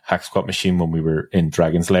hack squat machine when we were in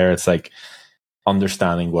Dragon's Lair, it's like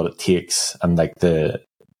understanding what it takes, and like the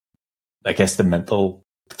mental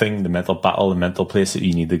thing, the mental battle, the mental place that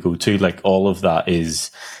you need to go to, like all of that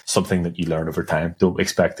is something that you learn over time. Don't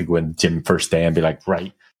expect to go in the gym first day and be like,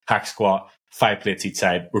 right, hack squat, 5 plates each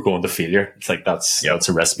side, we're going to failure. It's like that's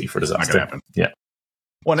a recipe for disaster. Not gonna happen. Yeah.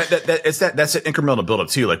 Well, that's an incremental build up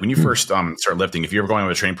too. Like when you first start lifting, if you're going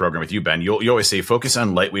on a training program with you, Ben, you always say focus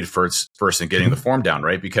on lightweight first and getting the form down,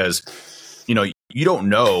 right? Because you don't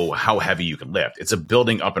know how heavy you can lift. It's a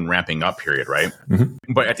building up and ramping up period, right?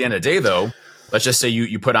 Mm-hmm. But at the end of the day, though, let's just say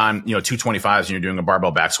you put on 225s and you're doing a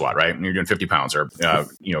barbell back squat, right? And you're doing 50 pounds or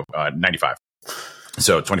 95.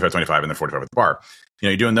 So 25 and then 45 with the bar.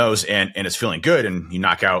 You're doing those and it's feeling good, and you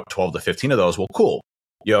knock out 12 to 15 of those. Well, cool.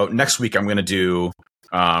 Next week I'm going to do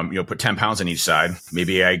put 10 pounds on each side.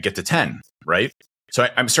 Maybe I get to 10, right? So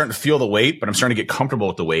I'm starting to feel the weight, but I'm starting to get comfortable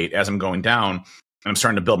with the weight as I'm going down, and I'm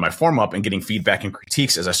starting to build my form up and getting feedback and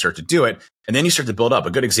critiques as I start to do it. And then you start to build up.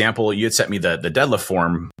 A good example, you had sent me the deadlift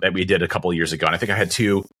form that we did a couple of years ago. And I think I had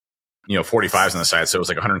two, 45s on the side. So it was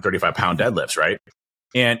like 135 pound deadlifts, right?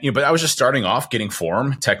 And, but I was just starting off getting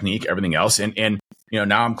form, technique, everything else. And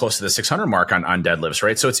now I'm close to the 600 mark on deadlifts,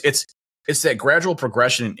 right? So it's that gradual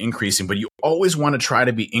progression and increasing, but you always want to try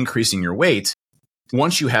to be increasing your weight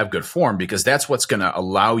once you have good form, because that's what's going to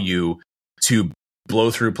allow you to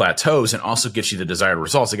blow through plateaus and also get you the desired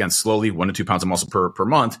results. Again, slowly 1 to 2 pounds of muscle per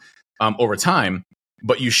month over time.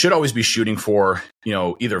 But you should always be shooting for,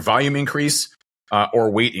 either volume increase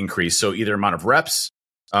or weight increase. So either amount of reps,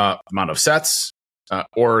 amount of sets,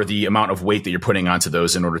 or the amount of weight that you're putting onto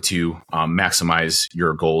those in order to maximize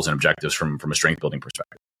your goals and objectives from a strength building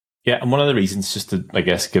perspective. Yeah, and one of the reasons, just to, I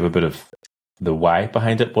guess, give a bit of the why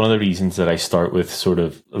behind it, one of the reasons that I start with sort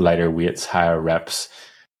of lighter weights, higher reps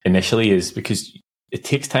initially is because it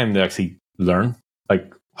takes time to actually learn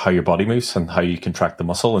like how your body moves and how you contract the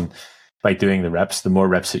muscle. And by doing the reps, the more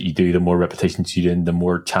reps that you do, the more repetitions you do, the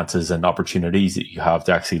more chances and opportunities that you have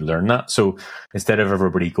to actually learn that. So instead of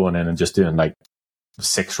everybody going in and just doing like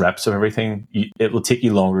 6 reps of everything, it will take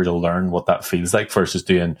you longer to learn what that feels like versus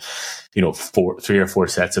doing, 3 or 4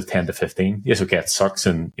 sets of 10 to 15. Yes, okay, it sucks,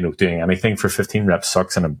 and doing anything for 15 reps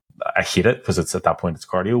sucks, and I hate it because it's at that point it's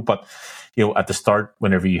cardio. But at the start,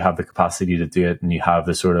 whenever you have the capacity to do it and you have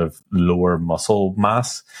the sort of lower muscle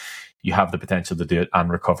mass, you have the potential to do it and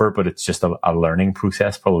recover. But it's just a learning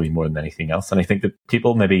process, probably more than anything else. And I think that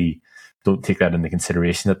people maybe don't take that into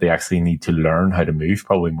consideration, that they actually need to learn how to move,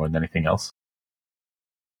 probably more than anything else.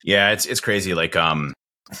 Yeah, it's crazy. Like,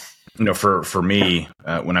 for me,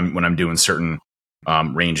 when I'm doing certain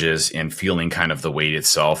ranges and feeling kind of the weight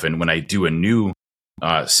itself, and when I do a new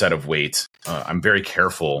set of weight, I'm very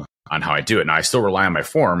careful on how I do it. Now, I still rely on my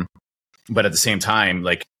form, but at the same time,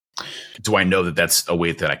 like, do I know that that's a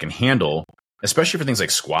weight that I can handle? Especially for things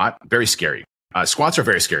like squat, very scary. Squats are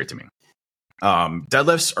very scary to me.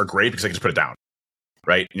 Deadlifts are great because I can just put it down,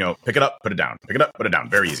 right? Pick it up, put it down, pick it up, put it down.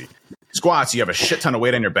 Very easy. Squats, you have a shit ton of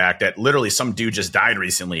weight on your back that literally some dude just died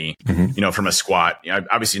recently, from a squat.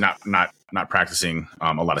 Obviously not practicing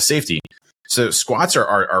a lot of safety. So squats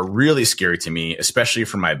are really scary to me, especially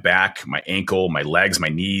for my back, my ankle, my legs, my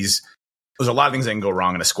knees. There's a lot of things that can go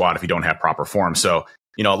wrong in a squat if you don't have proper form. So,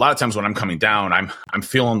 a lot of times when I'm coming down, I'm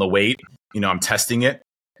feeling the weight, I'm testing it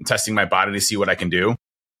and testing my body to see what I can do.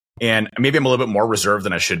 And maybe I'm a little bit more reserved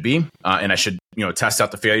than I should be. And I should, test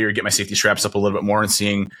out the failure, get my safety straps up a little bit more and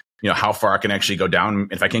seeing, how far I can actually go down.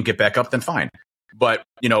 If I can't get back up, then fine. But,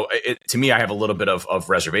 to me, I have a little bit of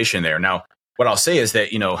reservation there. Now, what I'll say is that,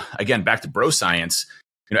 again, back to bro science,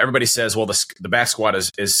 everybody says, well, the back squat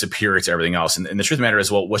is superior to everything else. And the truth of the matter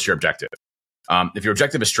is, well, what's your objective? If your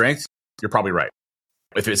objective is strength, you're probably right.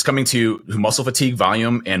 If it's coming to muscle fatigue,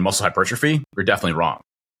 volume, and muscle hypertrophy, you're definitely wrong.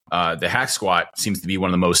 The hack squat seems to be one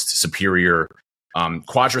of the most superior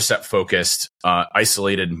quadricep focused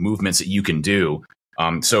isolated movements that you can do.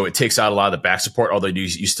 So it takes out a lot of the back support, although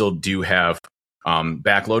you still do have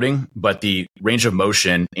back loading, but the range of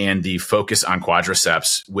motion and the focus on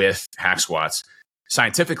quadriceps with hack squats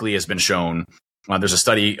scientifically has been shown. There's a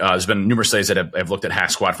study, there's been numerous studies that have looked at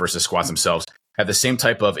hack squat versus squats themselves, have the same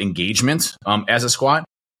type of engagement as a squat,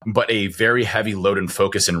 but a very heavy load and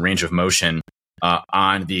focus and range of motion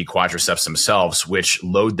on the quadriceps themselves, which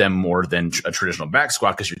load them more than a traditional back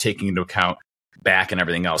squat because you're taking into account back and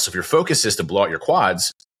everything else. So if your focus is to blow out your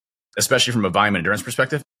quads, especially from a volume and endurance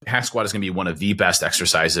perspective, hack squat is going to be one of the best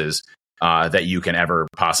exercises that you can ever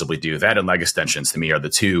possibly do. That and leg extensions, to me, are the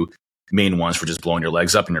two main ones for just blowing your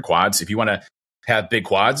legs up and your quads. If you want to have big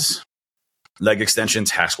quads, leg extensions,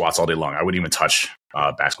 hack squats all day long. I wouldn't even touch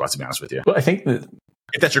back squats, to be honest with you. Well, I think that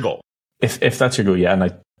if that's your goal. If that's your goal, yeah, and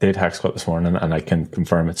I did hack squat this morning, and I can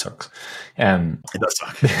confirm it sucks. It does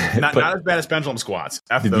suck. Not as bad as pendulum squats.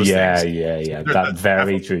 F those things. Yeah. That's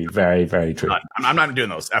very true. Very, very true. I'm not doing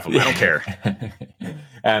those. F them. I don't care.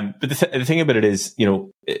 But the thing about it is,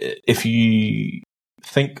 if you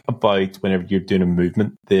think about whenever you're doing a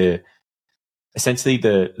movement, essentially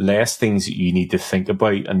the less things that you need to think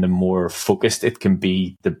about and the more focused it can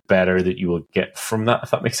be, the better that you will get from that,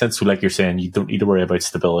 if that makes sense. So like you're saying, you don't need to worry about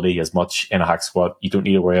stability as much in a hack squat. You don't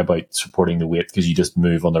need to worry about supporting the weight because you just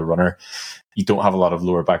move on the runner. You don't have a lot of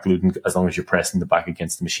lower back loading as long as you're pressing the back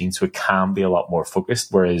against the machine. So it can be a lot more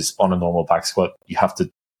focused. Whereas on a normal back squat, you have to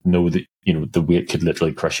know that, the weight could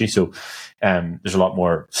literally crush you. So there's a lot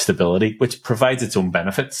more stability, which provides its own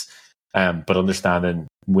benefits. But understanding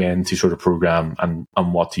when to sort of program and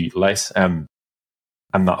what to utilize. I'm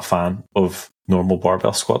not a fan of normal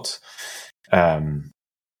barbell squats. I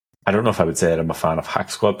don't know if I would say that I'm a fan of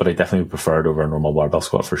hack squat, but I definitely would prefer it over a normal barbell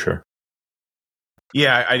squat for sure.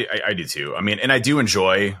 Yeah, I do too. I mean, and I do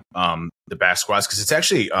enjoy the back squats because it's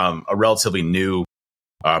actually a relatively new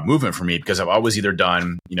movement for me because I've always either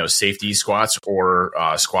done, safety squats or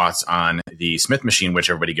squats on the Smith machine, which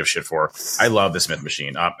everybody gives shit for. I love the Smith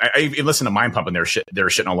machine. I listen to Mind Pump and they were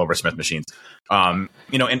shitting all over Smith machines. And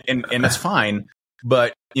it's fine,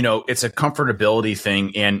 but it's a comfortability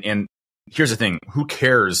thing. And here's the thing: who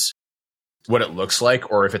cares what it looks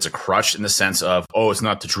like, or if it's a crutch in the sense of, oh, it's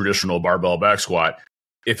not the traditional barbell back squat.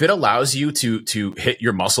 If it allows you to hit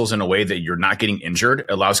your muscles in a way that you're not getting injured,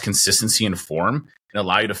 allows consistency and form, and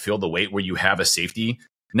allow you to feel the weight where you have a safety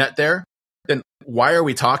net there, then why are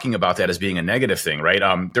we talking about that as being a negative thing, right?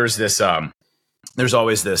 There's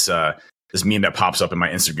always this meme that pops up in my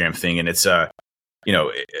Instagram thing, and it's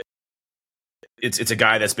it's a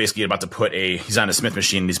guy that's basically about to put he's on a Smith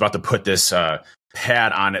machine, and he's about to put this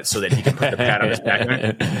pad on it so that he can put the pad on his back.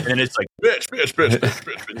 And it's like,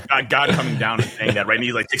 bitch. God coming down and saying that, right? And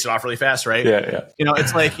he takes it off really fast, right? Yeah.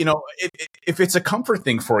 It's like, if it's a comfort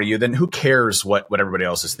thing for you, then who cares what everybody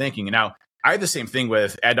else is thinking? And now, I have the same thing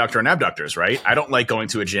with adductor and abductors, right? I don't like going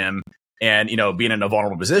to a gym and, being in a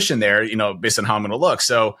vulnerable position there, based on how I'm going to look.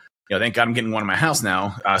 So, thank God I'm getting one in my house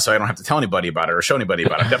now, so I don't have to tell anybody about it or show anybody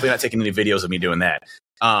about it. I'm definitely not taking any videos of me doing that.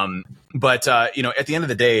 But at the end of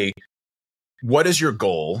the day, what is your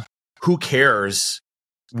goal? Who cares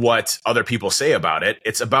what other people say about it?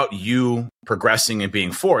 It's about you progressing and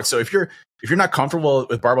being forward. So if you're not comfortable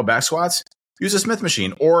with barbell back squats, use a Smith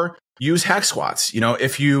machine or use hack squats.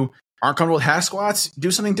 If you aren't comfortable with hack squats, do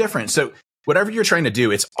something different. So whatever you're trying to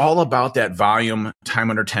do, it's all about that volume, time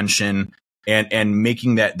under tension, and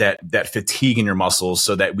making that fatigue in your muscles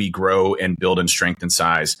so that we grow and build in strength and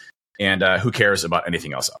size. And who cares about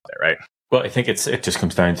anything else out there, right? Well, I think it just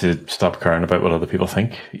comes down to stop caring about what other people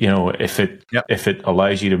think. If it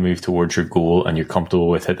allows you to move towards your goal and you're comfortable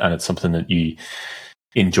with it, and it's something that you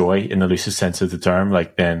enjoy in the loosest sense of the term,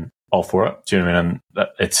 like, then all for it. Do you know what I mean? And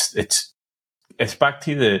it's back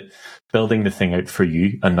to the building the thing out for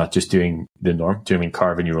you and not just doing the norm. Do you know what I mean?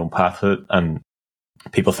 Carving your own path with it. And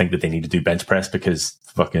people think that they need to do bench press because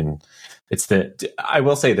I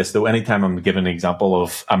will say this though, anytime I'm giving an example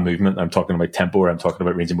of a movement, I'm talking about tempo or I'm talking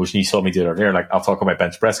about range of motion. You saw me do it earlier. Like, I'll talk about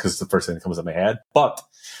bench press because it's the first thing that comes in my head, but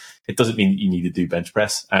it doesn't mean you need to do bench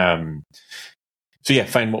press. So yeah,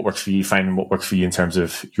 find what works for you. Find what works for you in terms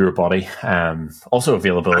of your body. Also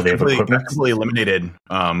availability of equipment. I've completely eliminated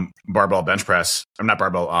barbell bench press. I'm not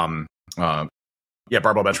barbell.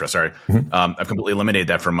 Barbell bench press. Sorry, I've completely eliminated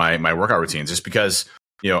that from my workout routines, just because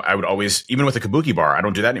I would always, even with a kabuki bar, I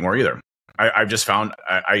don't do that anymore either. I've just found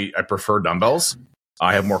I prefer dumbbells.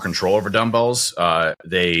 I have more control over dumbbells.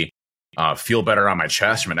 They feel better on my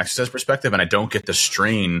chest from an exercise perspective, and I don't get the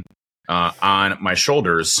strain on my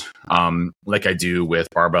shoulders like I do with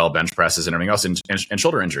barbell bench presses and everything else, and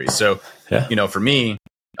shoulder injuries. So, for me,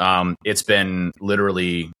 it's been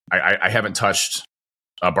literally, I haven't touched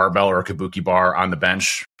a barbell or a kabuki bar on the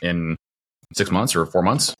bench in 6 months or 4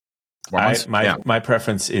 months. My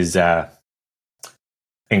preference is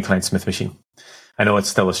incline Smith machine. I know it's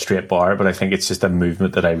still a straight bar, but I think it's just a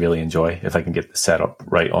movement that I really enjoy if I can get the setup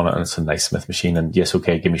right on it and it's a nice Smith machine. And yes,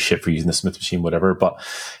 okay, give me shit for using the Smith machine, whatever. But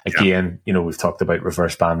again, we've talked about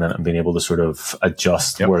reverse banding and being able to sort of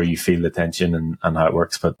adjust where you feel the tension and how it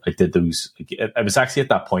works. But I did those. I was actually at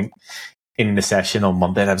that point in the session on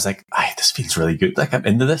Monday, and I was like, this feels really good. Like, I'm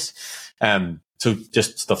into this. So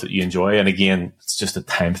just stuff that you enjoy. And again, it's just a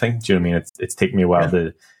time thing. Do you know what I mean? It's taken me a while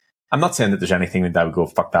to... I'm not saying that there's anything that I would go,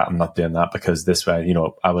 fuck that, I'm not doing that, because this way,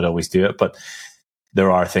 I would always do it. But there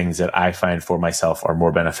are things that I find for myself are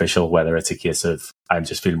more beneficial, whether it's a case of I'm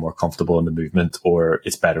just feeling more comfortable in the movement, or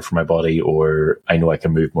it's better for my body, or I know I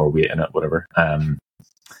can move more weight in it, whatever.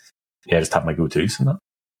 Just have my go-tos and that.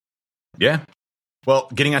 Yeah. Well,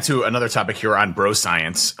 getting onto another topic here on bro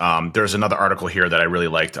science, there's another article here that I really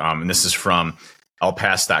liked, and this is from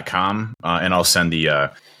lpass.com, and I'll send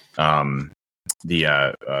the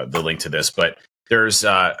link to this. But there's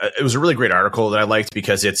it was a really great article that I liked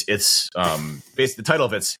because it's basically the title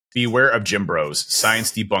of it's "Beware of Gym Bros: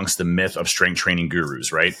 Science Debunks the Myth of Strength Training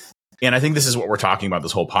Gurus," right? And I think this is what we're talking about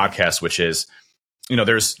this whole podcast, which is,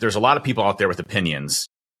 there's a lot of people out there with opinions,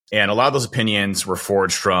 and a lot of those opinions were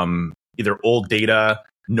forged from either old data,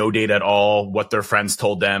 no data at all, what their friends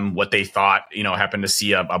told them, what they thought, happened to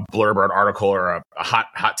see a blurb or an article or a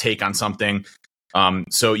hot take on something.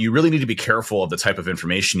 So you really need to be careful of the type of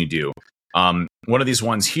information you do. One of these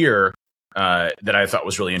ones here that I thought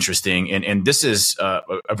was really interesting, and this is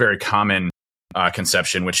a very common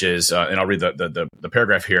conception, which is, and I'll read the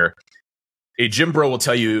paragraph here. A gym bro will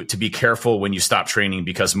tell you to be careful when you stop training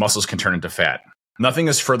because muscles can turn into fat. Nothing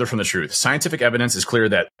is further from the truth. Scientific evidence is clear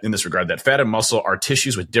that in this regard, that fat and muscle are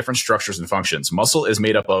tissues with different structures and functions. Muscle is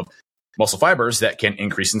made up of muscle fibers that can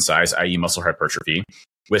increase in size, i.e. muscle hypertrophy,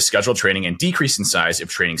 with scheduled training, and decrease in size if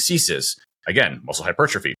training ceases. Again, muscle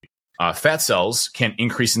hypertrophy. Fat cells can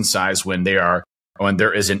increase in size when there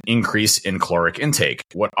is an increase in caloric intake.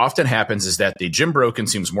 What often happens is that the gym bro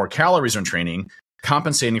consumes more calories when training,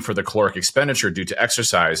 compensating for the caloric expenditure due to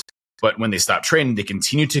exercise. But when they stop training, they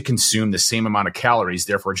continue to consume the same amount of calories,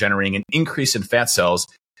 therefore generating an increase in fat cells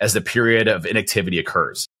as the period of inactivity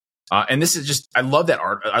occurs. And this is just, I love that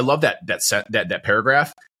art. I love that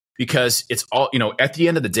paragraph, because it's all, at the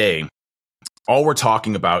end of the day, all we're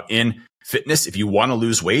talking about in fitness, if you want to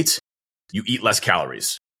lose weight, you eat less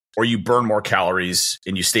calories, or you burn more calories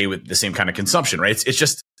and you stay with the same kind of consumption, right?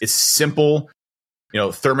 It's simple,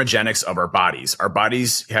 thermogenics of our bodies. Our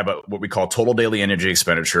bodies have what we call total daily energy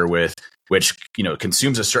expenditure, which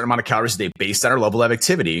consumes a certain amount of calories a day based on our level of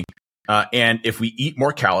activity. And if we eat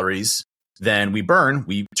more calories than we burn,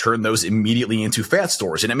 we turn those immediately into fat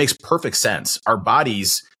stores. And it makes perfect sense. Our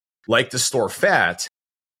bodies like to store fat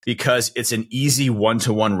because it's an easy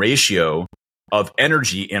 1-to-1 ratio of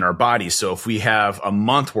energy in our body. So if we have a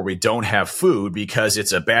month where we don't have food because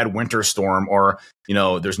it's a bad winter storm, or,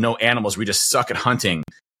 there's no animals, we just suck at hunting.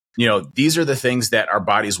 These are the things that our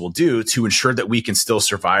bodies will do to ensure that we can still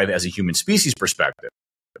survive as a human species perspective.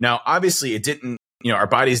 Now, obviously it didn't, our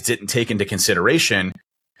bodies didn't take into consideration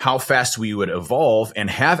how fast we would evolve and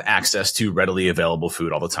have access to readily available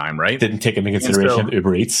food all the time, right? Didn't take into consideration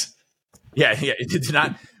Uber Eats. Yeah, it did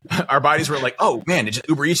not. Our bodies were like, oh man,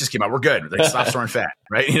 Uber Eats just came out. We're good. Like, stop storing fat,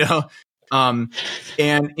 right? But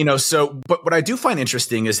what I do find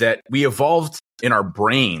interesting is that we evolved in our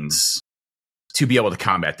brains to be able to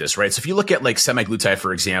combat this, right? So if you look at like semaglutide,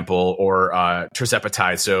 for example, or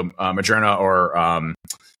tirzepatide, so Moderna or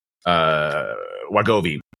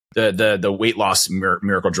Wegovy, the weight loss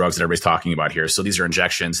miracle drugs that everybody's talking about here. So these are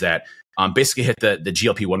injections that basically hit the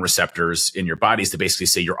GLP-1 receptors in your bodies to basically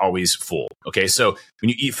say you're always full. Okay, so when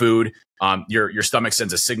you eat food, your stomach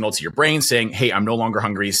sends a signal to your brain saying, "Hey, I'm no longer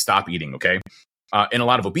hungry. Stop eating." Okay. In a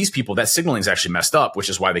lot of obese people, that signaling is actually messed up, which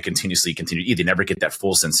is why they continue to eat. They never get that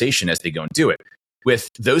full sensation as they go and do it. With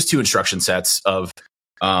those two instruction sets of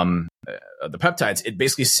the peptides, it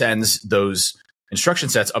basically sends those instruction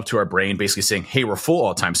sets up to our brain, basically saying, "Hey, we're full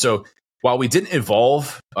all the time." So while we didn't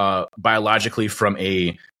evolve biologically from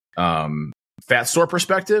a fat store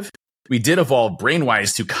perspective, we did evolve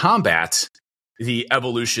brain-wise to combat the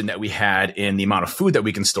evolution that we had in the amount of food that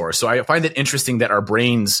we can store. So I find it interesting that our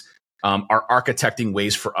brains are architecting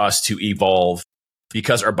ways for us to evolve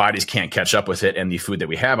because our bodies can't catch up with it and the food that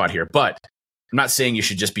we have out here. But I'm not saying you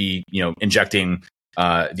should just be, injecting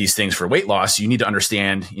these things for weight loss. You need to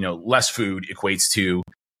understand, less food equates to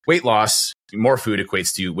weight loss, more food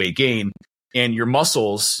equates to weight gain. And your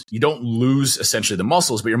muscles, you don't lose essentially the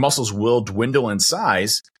muscles, but your muscles will dwindle in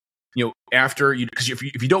size, after you, because if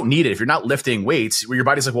you don't need it, if you're not lifting weights, where your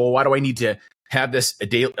body's like, well, why do I need to have this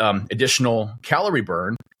additional calorie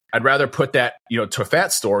burn? I'd rather put that, to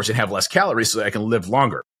fat stores and have less calories so that I can live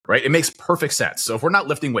longer, right? It makes perfect sense. So if we're not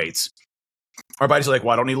lifting weights, our bodies are like,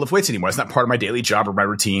 well, I don't need to lift weights anymore. It's not part of my daily job or my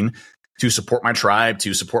routine to support my tribe,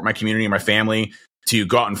 to support my community and my family, to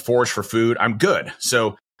go out and forage for food. I'm good.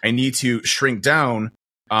 So I need to shrink down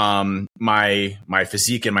my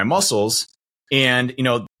physique and my muscles, and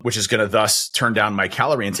which is going to thus turn down my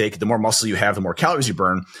calorie intake. The more muscle you have, the more calories you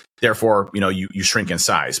burn. Therefore, you shrink in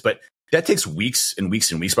size. But that takes weeks and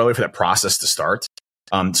weeks and weeks, by the way, for that process to start.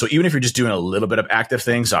 So even if you're just doing a little bit of active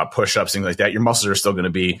things, push-ups, things like that, your muscles are still going to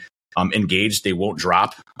be engaged. They won't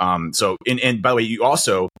drop. And by the way, you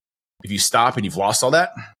also, if you stop and you've lost all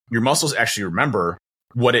that, your muscles actually remember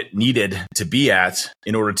what it needed to be at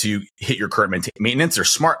in order to hit your current maintenance. They're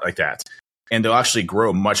smart like that. And they'll actually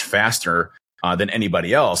grow much faster than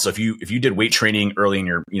anybody else. So if you did weight training early in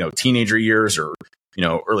your, teenager years or,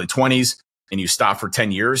 early 20s, and you stop for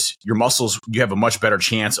 10 years, your muscles, you have a much better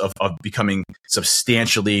chance of becoming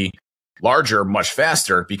substantially larger, much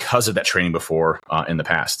faster because of that training before in the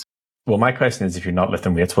past. Well, my question is, if you're not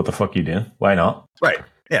lifting weights, what the fuck are you doing? Why not? Right.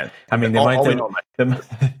 Yeah. I mean, the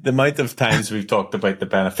amount of times we've talked about the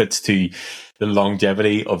benefits to the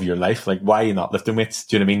longevity of your life, like why are you not lifting weights?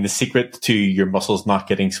 Do you know what I mean? The secret to your muscles not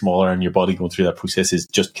getting smaller and your body going through that process is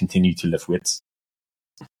just continue to lift weights.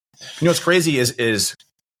 What's crazy is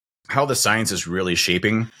how the science is really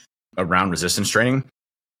shaping around resistance training,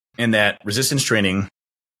 and that resistance training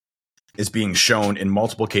is being shown in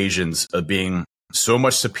multiple occasions of being so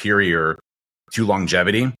much superior to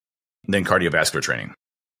longevity than cardiovascular training.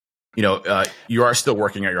 You are still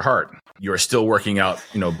working out your heart. You are still working out,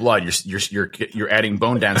 blood. You're adding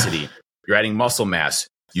bone density. You're adding muscle mass.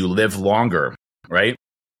 You live longer, right?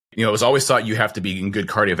 It was always thought you have to be in good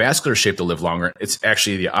cardiovascular shape to live longer. It's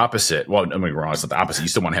actually the opposite. Well, don't get me wrong, it's not the opposite. You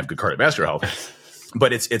still want to have good cardiovascular health,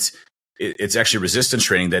 but it's actually resistance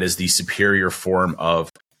training that is the superior form of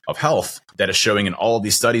health that is showing in all of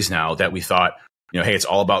these studies now that we thought, hey, it's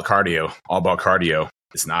all about cardio.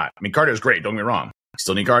 It's not. I mean, cardio is great. Don't get me wrong. You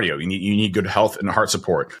still need cardio. You need good health and heart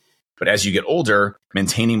support. But as you get older,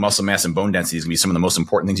 maintaining muscle mass and bone density is going to be some of the most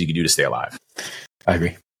important things you can do to stay alive. I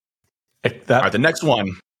agree. All right, the next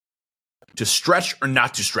one. To stretch or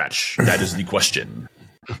not to stretch? That is the question.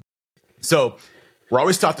 So we're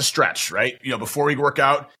always taught to stretch, right? Before we work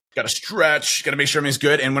out, got to stretch, got to make sure everything's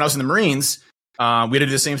good. And when I was in the Marines, we had to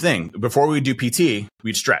do the same thing. Before we would do PT,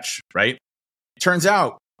 we'd stretch, right? Turns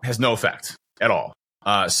out it has no effect at all.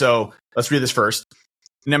 So let's read this first.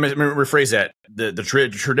 And I'm going to rephrase that. The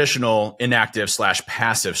traditional inactive /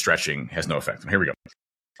 passive stretching has no effect. Here we go.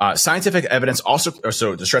 Scientific evidence also,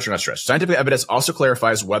 to stretch or not stretch. Scientific evidence also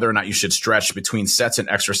clarifies whether or not you should stretch between sets and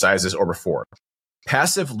exercises or before.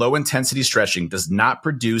 Passive low-intensity stretching does not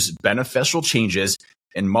produce beneficial changes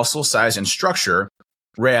in muscle size and structure,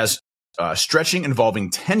 whereas stretching involving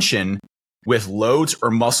tension with loads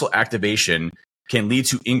or muscle activation can lead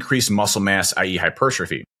to increased muscle mass, i.e.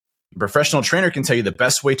 hypertrophy. A professional trainer can tell you the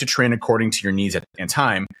best way to train according to your needs and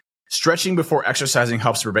time. Stretching before exercising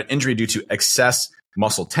helps prevent injury due to excess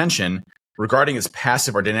muscle tension. Regarding its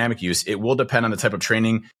passive or dynamic use, it will depend on the type of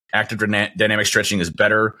training. Active dynamic stretching is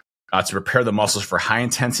better to prepare the muscles for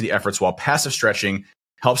high-intensity efforts, while passive stretching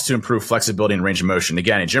helps to improve flexibility and range of motion.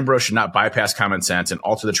 Again, a gym bro should not bypass common sense and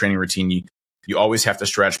alter the training routine. You always have to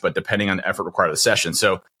stretch, but depending on the effort required of the session.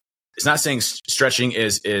 So it's not saying stretching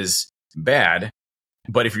is bad,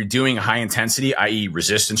 but if you're doing high intensity, i.e.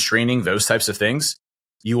 resistance training, those types of things,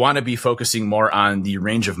 you want to be focusing more on the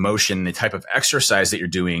range of motion, the type of exercise that you're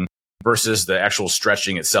doing versus the actual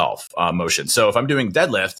stretching itself, motion. So if I'm doing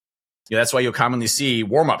deadlift, that's why you'll commonly see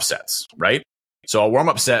warm-up sets, right? So a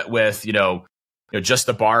warm-up set with, just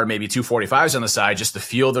the bar, maybe 245s on the side, just to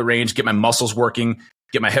feel the range, get my muscles working,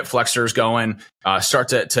 get my hip flexors going, start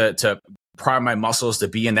to prime my muscles to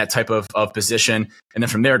be in that type of position. And then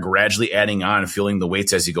from there, gradually adding on and feeling the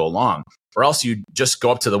weights as you go along. Or else you just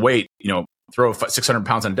go up to the weight, throw 600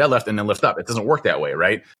 pounds on deadlift and then lift up. It doesn't work that way,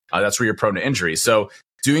 right? That's where you're prone to injury. So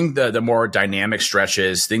doing the more dynamic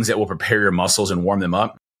stretches, things that will prepare your muscles and warm them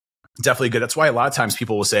up, definitely good. That's why a lot of times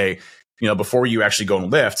people will say, before you actually go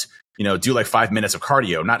and lift, do like 5 minutes of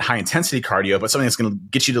cardio, not high intensity cardio, but something that's going to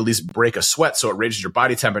get you to at least break a sweat. So it raises your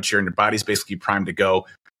body temperature and your body's basically primed to go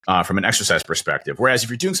from an exercise perspective. Whereas if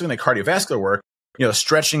you're doing something like cardiovascular work,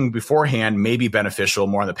 stretching beforehand may be beneficial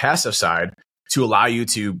more on the passive side to allow you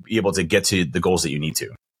to be able to get to the goals that you need to.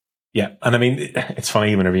 Yeah. And I mean, it's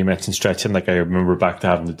funny whenever you mention stretching, like I remember back to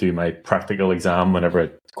having to do my practical exam whenever I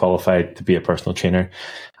qualified to be a personal trainer,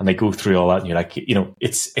 and they go through all that and you're like,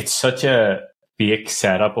 it's such a fake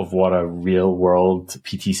setup of what a real world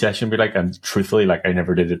PT session would be like. And truthfully, like I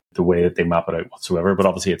never did it the way that they map it out whatsoever, but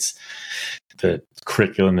obviously it's the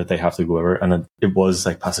curriculum that they have to go over. And it was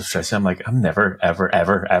like passive stretching. I'm like, I'm never, ever,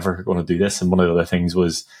 ever, ever going to do this. And one of the other things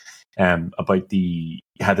was, about you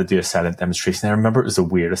had to do a silent demonstration. I remember it was the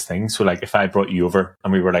weirdest thing. So like if I brought you over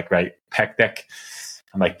and we were like, right, pec deck,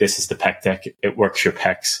 I'm like, this is the pec deck. It works your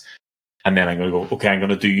pecs. And then I'm going to go, okay, I'm going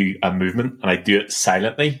to do a movement, and I do it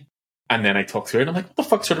silently. And then I talk through it. And I'm like, what the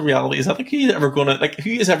fuck sort of reality is that? Like, who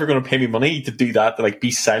is ever going to pay me money to do that? To like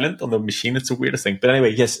be silent on the machine? It's the weirdest thing. But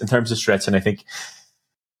anyway, yes, in terms of stretching, I think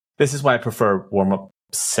this is why I prefer warm-up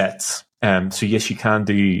sets. So yes, you can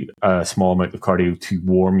do a small amount of cardio to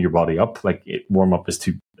warm your body up. Like warm up is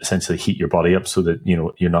to essentially heat your body up so that,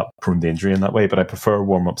 you're not prone to injury in that way. But I prefer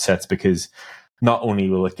warm up sets because not only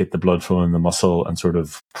will it get the blood flow in the muscle and sort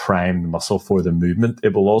of prime the muscle for the movement,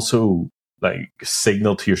 it will also like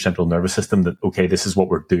signal to your central nervous system that, okay, this is what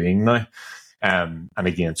we're doing now. And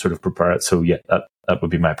again, sort of prepare it. So yeah, that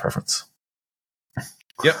would be my preference.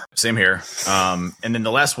 Yep. Same here. And then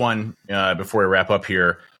the last one, before we wrap up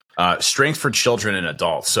here, strength for children and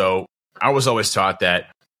adults. So I was always taught that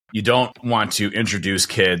you don't want to introduce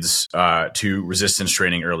kids to resistance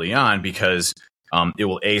training early on because it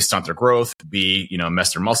will A, stunt their growth, B,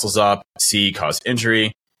 mess their muscles up, C, cause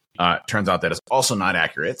injury. Turns out that is also not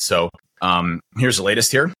accurate. So here's the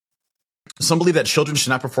latest here. Some believe that children should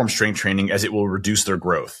not perform strength training as it will reduce their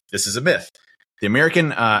growth. This is a myth. The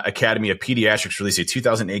American Academy of Pediatrics released a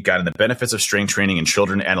 2008 guide on the benefits of strength training in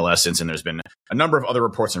children and adolescents, and there's been a number of other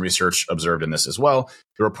reports and research observed in this as well.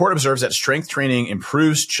 The report observes that strength training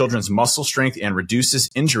improves children's muscle strength and reduces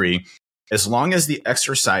injury as long as the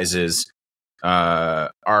exercises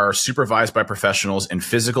are supervised by professionals in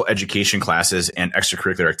physical education classes and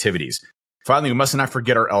extracurricular activities. Finally, we must not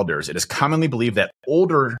forget our elders. It is commonly believed that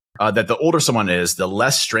the older someone is, the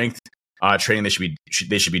less strength training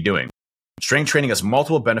they should be doing. Strength training has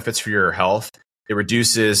multiple benefits for your health. It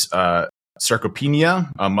reduces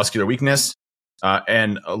sarcopenia, muscular weakness,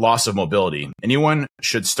 and a loss of mobility. Anyone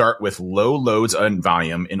should start with low loads and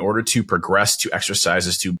volume in order to progress to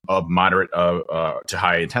exercises of moderate to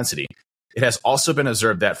high intensity. It has also been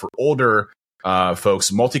observed that for older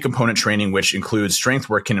folks, multi-component training, which includes strength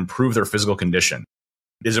work, can improve their physical condition.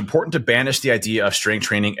 It is important to banish the idea of strength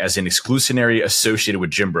training as an exclusionary associated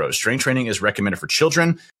with gym bros. Strength training is recommended for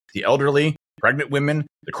children, the elderly, pregnant women,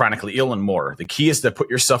 the chronically ill, and more. The key is to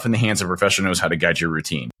put yourself in the hands of a professional who knows how to guide your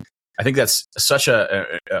routine. I think that's such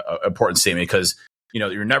a important statement because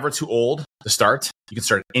you're never too old to start. You can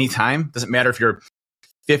start anytime. Doesn't matter if you're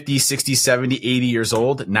 50, 60, 70, 80 years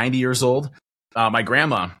old, 90 years old. My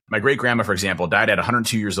great grandma, for example, died at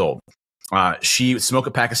 102 years old. She would smoke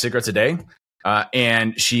a pack of cigarettes a day,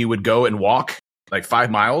 and she would go and walk like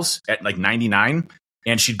 5 miles at like 99,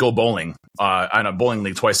 and she'd go bowling on a bowling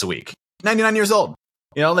league twice a week. 99 years old,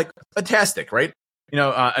 like fantastic, right?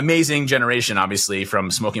 Amazing generation, obviously,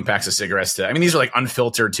 from smoking packs of cigarettes to, I mean, these are like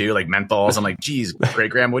unfiltered too, like menthols. I'm like, geez,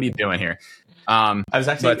 great grandma, what are you doing here? I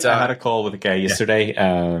had a call with a guy yesterday,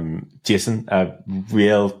 Jason, a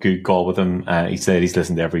real good call with him. He said he's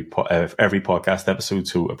listened to every podcast episode,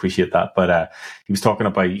 so appreciate that. But he was talking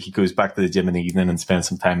about, he goes back to the gym in the evening and spends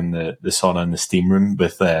some time in the sauna and the steam room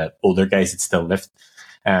with older guys that still lift.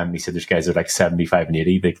 He said there's guys that are like 75 and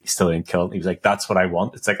 80, they still ain't killed. He was like, that's what I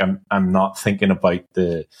want. It's like, I'm not thinking about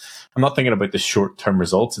the short-term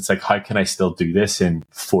results. It's like, how can I still do this in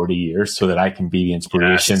 40 years so that I can be the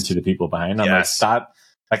inspiration to the people behind? I'm like,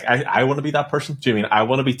 I want to be that person. Do you mean I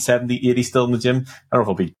want to be 70, 80 still in the gym? I don't know if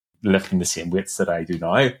I'll be lifting the same weights that I do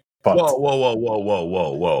now. But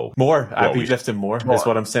whoa. More. I'll be lifting more, is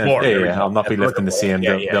what I'm saying. Yeah. I'll not be lifting the same.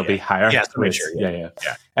 They'll be higher. Yeah,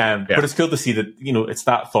 But it's cool to see that, it's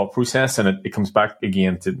that thought process, and it comes back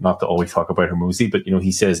again to, not to always talk about Hormozy, but,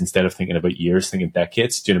 he says, instead of thinking about years, thinking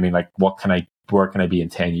decades. Do you know what I mean? Like, where can I be in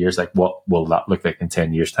 10 years? Like, what will that look like in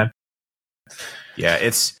 10 years' time? Yeah,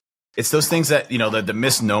 it's those things that, the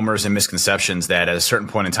misnomers and misconceptions that at a certain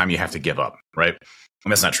point in time you have to give up, right?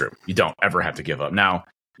 And that's not true. You don't ever have to give up. Now,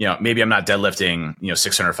 maybe I'm not deadlifting,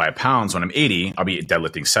 605 pounds when I'm 80. I'll be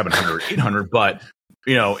deadlifting 700, 800. But,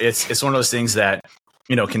 it's one of those things that,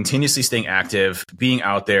 continuously staying active, being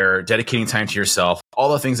out there, dedicating time to yourself,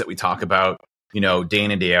 all the things that we talk about, day in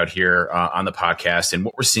and day out here on the podcast, and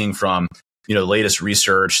what we're seeing from, the latest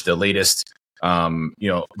research, the latest,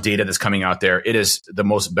 data that's coming out there. It is the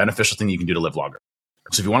most beneficial thing you can do to live longer.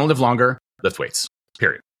 So if you want to live longer, lift weights,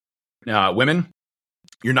 period. Women,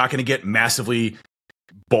 you're not going to get massively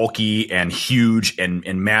bulky and huge and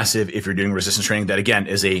massive if you're doing resistance training. That, again,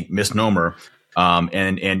 is a misnomer.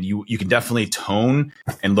 And you can definitely tone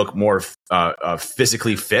and look more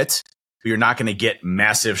physically fit, but you're not going to get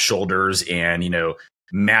massive shoulders and,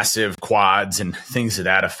 massive quads and things to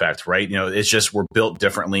that effect, right? It's just, we're built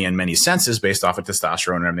differently in many senses based off of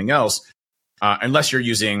testosterone and everything else. Unless you're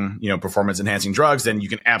using, performance enhancing drugs, then you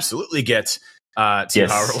can absolutely get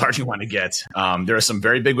however large you want to get. There are some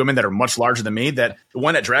very big women that are much larger than me. That the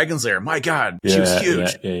one at Dragon's Lair, my God, she was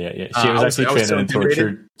huge. Yeah. She was actually training in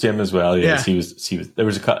torture gym as well. Yeah, she was. There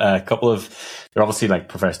was a couple of, they're obviously like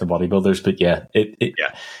professional bodybuilders, but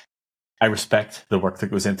I respect the work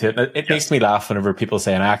that goes into it. It makes me laugh whenever people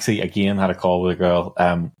say, and I actually, again, had a call with a girl,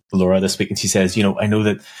 Laura, this week, and she says, I know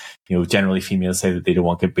that, generally females say that they don't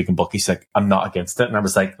want to get big and bulky. She's like, I'm not against it. And I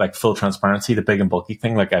was like full transparency, the big and bulky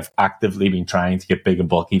thing, like I've actively been trying to get big and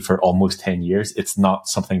bulky for almost 10 years. It's not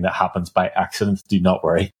something that happens by accident. Do not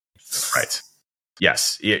worry. Right.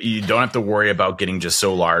 Yes. You don't have to worry about getting just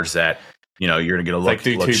so large that, you're going to get a look. Like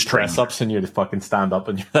do two press ups and you fucking stand up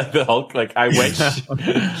and you're like the Hulk. Like, I wish.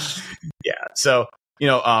 Yeah. So,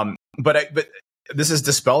 but this is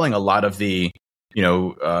dispelling a lot of the,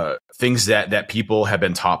 things that people have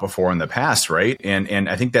been taught before in the past. Right. And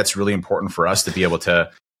I think that's really important for us to be able to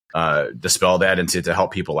dispel that and to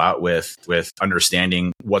help people out with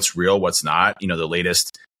understanding what's real, what's not, the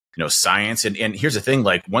latest, science. And here's the thing,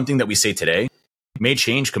 like one thing that we say today may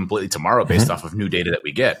change completely tomorrow based off of new data that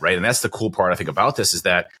we get. Right. And that's the cool part I think about this is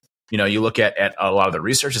that, you look at a lot of the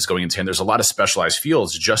research that's going into, and there's a lot of specialized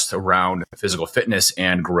fields just around physical fitness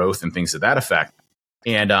and growth and things to that effect.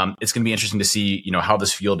 And it's going to be interesting to see, how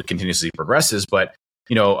this field continuously progresses. But,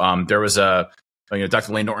 there was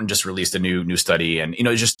Dr. Lane Norton just released a new study, and,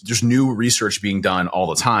 there's new research being done all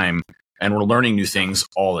the time, and we're learning new things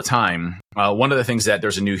all the time. One of the things that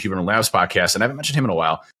there's a new Human Labs podcast, and I haven't mentioned him in a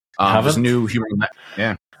while. There's a new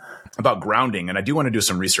about grounding, and I do want to do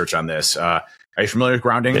some research on this. Are you familiar with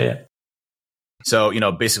grounding? Yeah. So,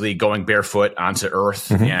 basically going barefoot onto earth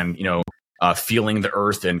and, feeling the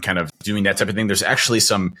earth and kind of doing that type of thing. There's actually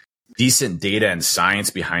some decent data and science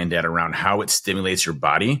behind that around how it stimulates your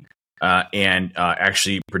body and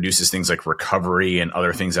actually produces things like recovery and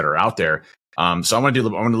other things that are out there. So I want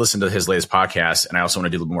to listen to his latest podcast, and I also want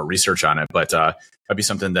to do a little more research on it. But that'd be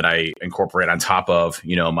something that I incorporate on top of,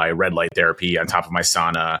 my red light therapy, on top of my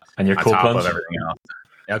sauna, and your cold plunge, of everything else.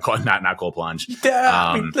 Yeah, not cold plunge.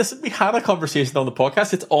 Listen, we had a conversation on the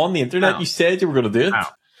podcast. It's on the internet. You said you were going to do it.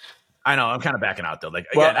 I know. I'm kind of backing out though. Like,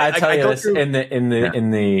 well, again, I tell you this, in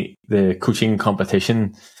the coaching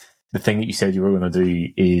competition, the thing that you said you were going to do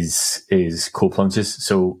is cold plunges.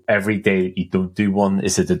 So every day that you don't do one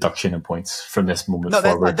is a deduction in points from this moment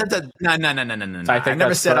forward. No. I think I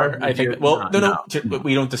never said. No.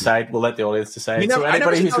 We don't decide. We'll let the audience decide. So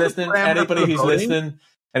anybody who's listening,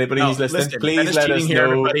 Anybody who's listening, please let us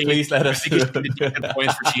know. Please let us know.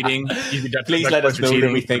 Points for cheating. Please let us know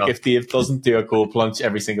that we think if Dave doesn't do a cold plunge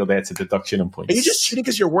every single day, it's a deduction in points. Are you just cheating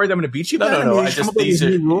because you're worried I'm going to beat you? No. I just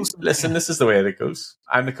listen. This is the way it goes.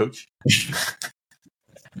 I'm the coach.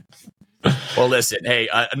 Well, listen, hey,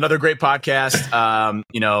 another great podcast,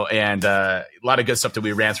 and a lot of good stuff that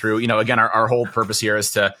we ran through. Again, our whole purpose here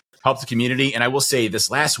is to help the community. And I will say this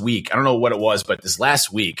last week, I don't know what it was, but this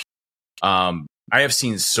last week, I have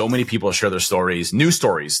seen so many people share their stories, new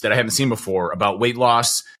stories that I haven't seen before about weight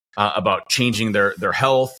loss, about changing their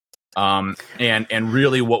health, and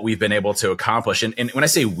really what we've been able to accomplish. And when I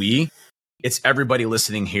say we, it's everybody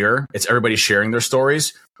listening here. It's everybody sharing their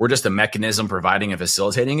stories. We're just a mechanism providing and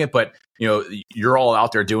facilitating it. But, you're all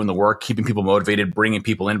out there doing the work, keeping people motivated, bringing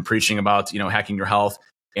people in, preaching about, hacking your health.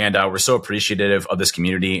 And we're so appreciative of this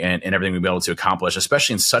community and everything we've been able to accomplish,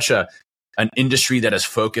 especially in such an industry that is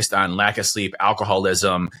focused on lack of sleep,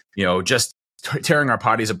 alcoholism, just tearing our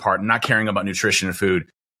bodies apart and not caring about nutrition and food.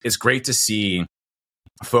 It's great to see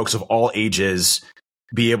folks of all ages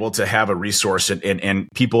be able to have a resource and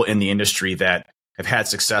people in the industry that have had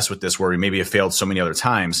success with this where we maybe have failed so many other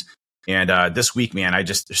times. And this week, man,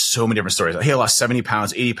 there's so many different stories. Hey, I lost 70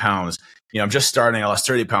 pounds, 80 pounds. I'm just starting. I lost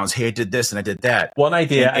 30 pounds. Hey, I did this and I did that. One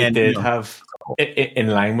idea I did have in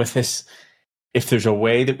line with this, if there's a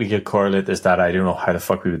way that we could correlate this data, I don't know how the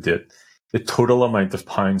fuck we would do it. The total amount of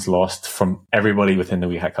pounds lost from everybody within the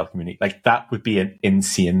We Hack Health community, like that would be an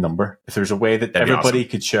insane number. If there's a way that everybody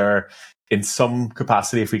could share in some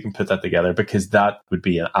capacity, if we can put that together, because that would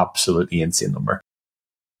be an absolutely insane number.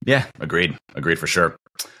 Yeah, agreed for sure.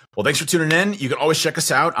 Well, thanks for tuning in. You can always check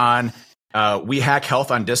us out on We Hack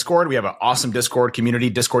Health on Discord. We have an awesome Discord community,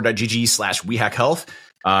 discord.gg/WeHackHealth.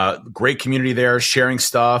 Great community there, sharing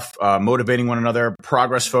stuff, motivating one another,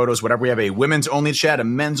 progress photos, whatever. We have a women's only chat, a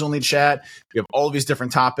men's only chat. We have all of these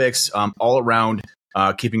different topics all around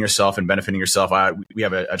keeping yourself and benefiting yourself. We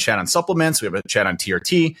have a chat on supplements. We have a chat on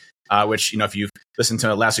TRT, which, if you've listened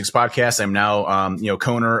to last week's podcast, I'm now,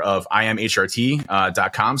 co-owner of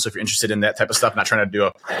IamHRT.com. So if you're interested in that type of stuff, not trying to do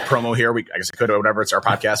a promo here, I guess I could or whatever, it's our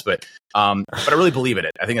podcast, but I really believe in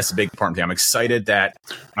it. I think that's a big important thing. I'm excited that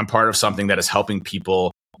I'm part of something that is helping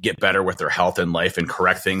people get better with their health and life and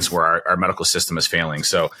correct things where our medical system is failing.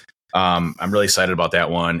 So I'm really excited about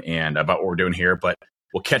that one and about what we're doing here, but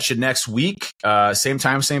we'll catch you next week. Same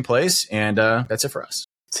time, same place. And that's it for us.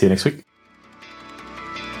 See you next week.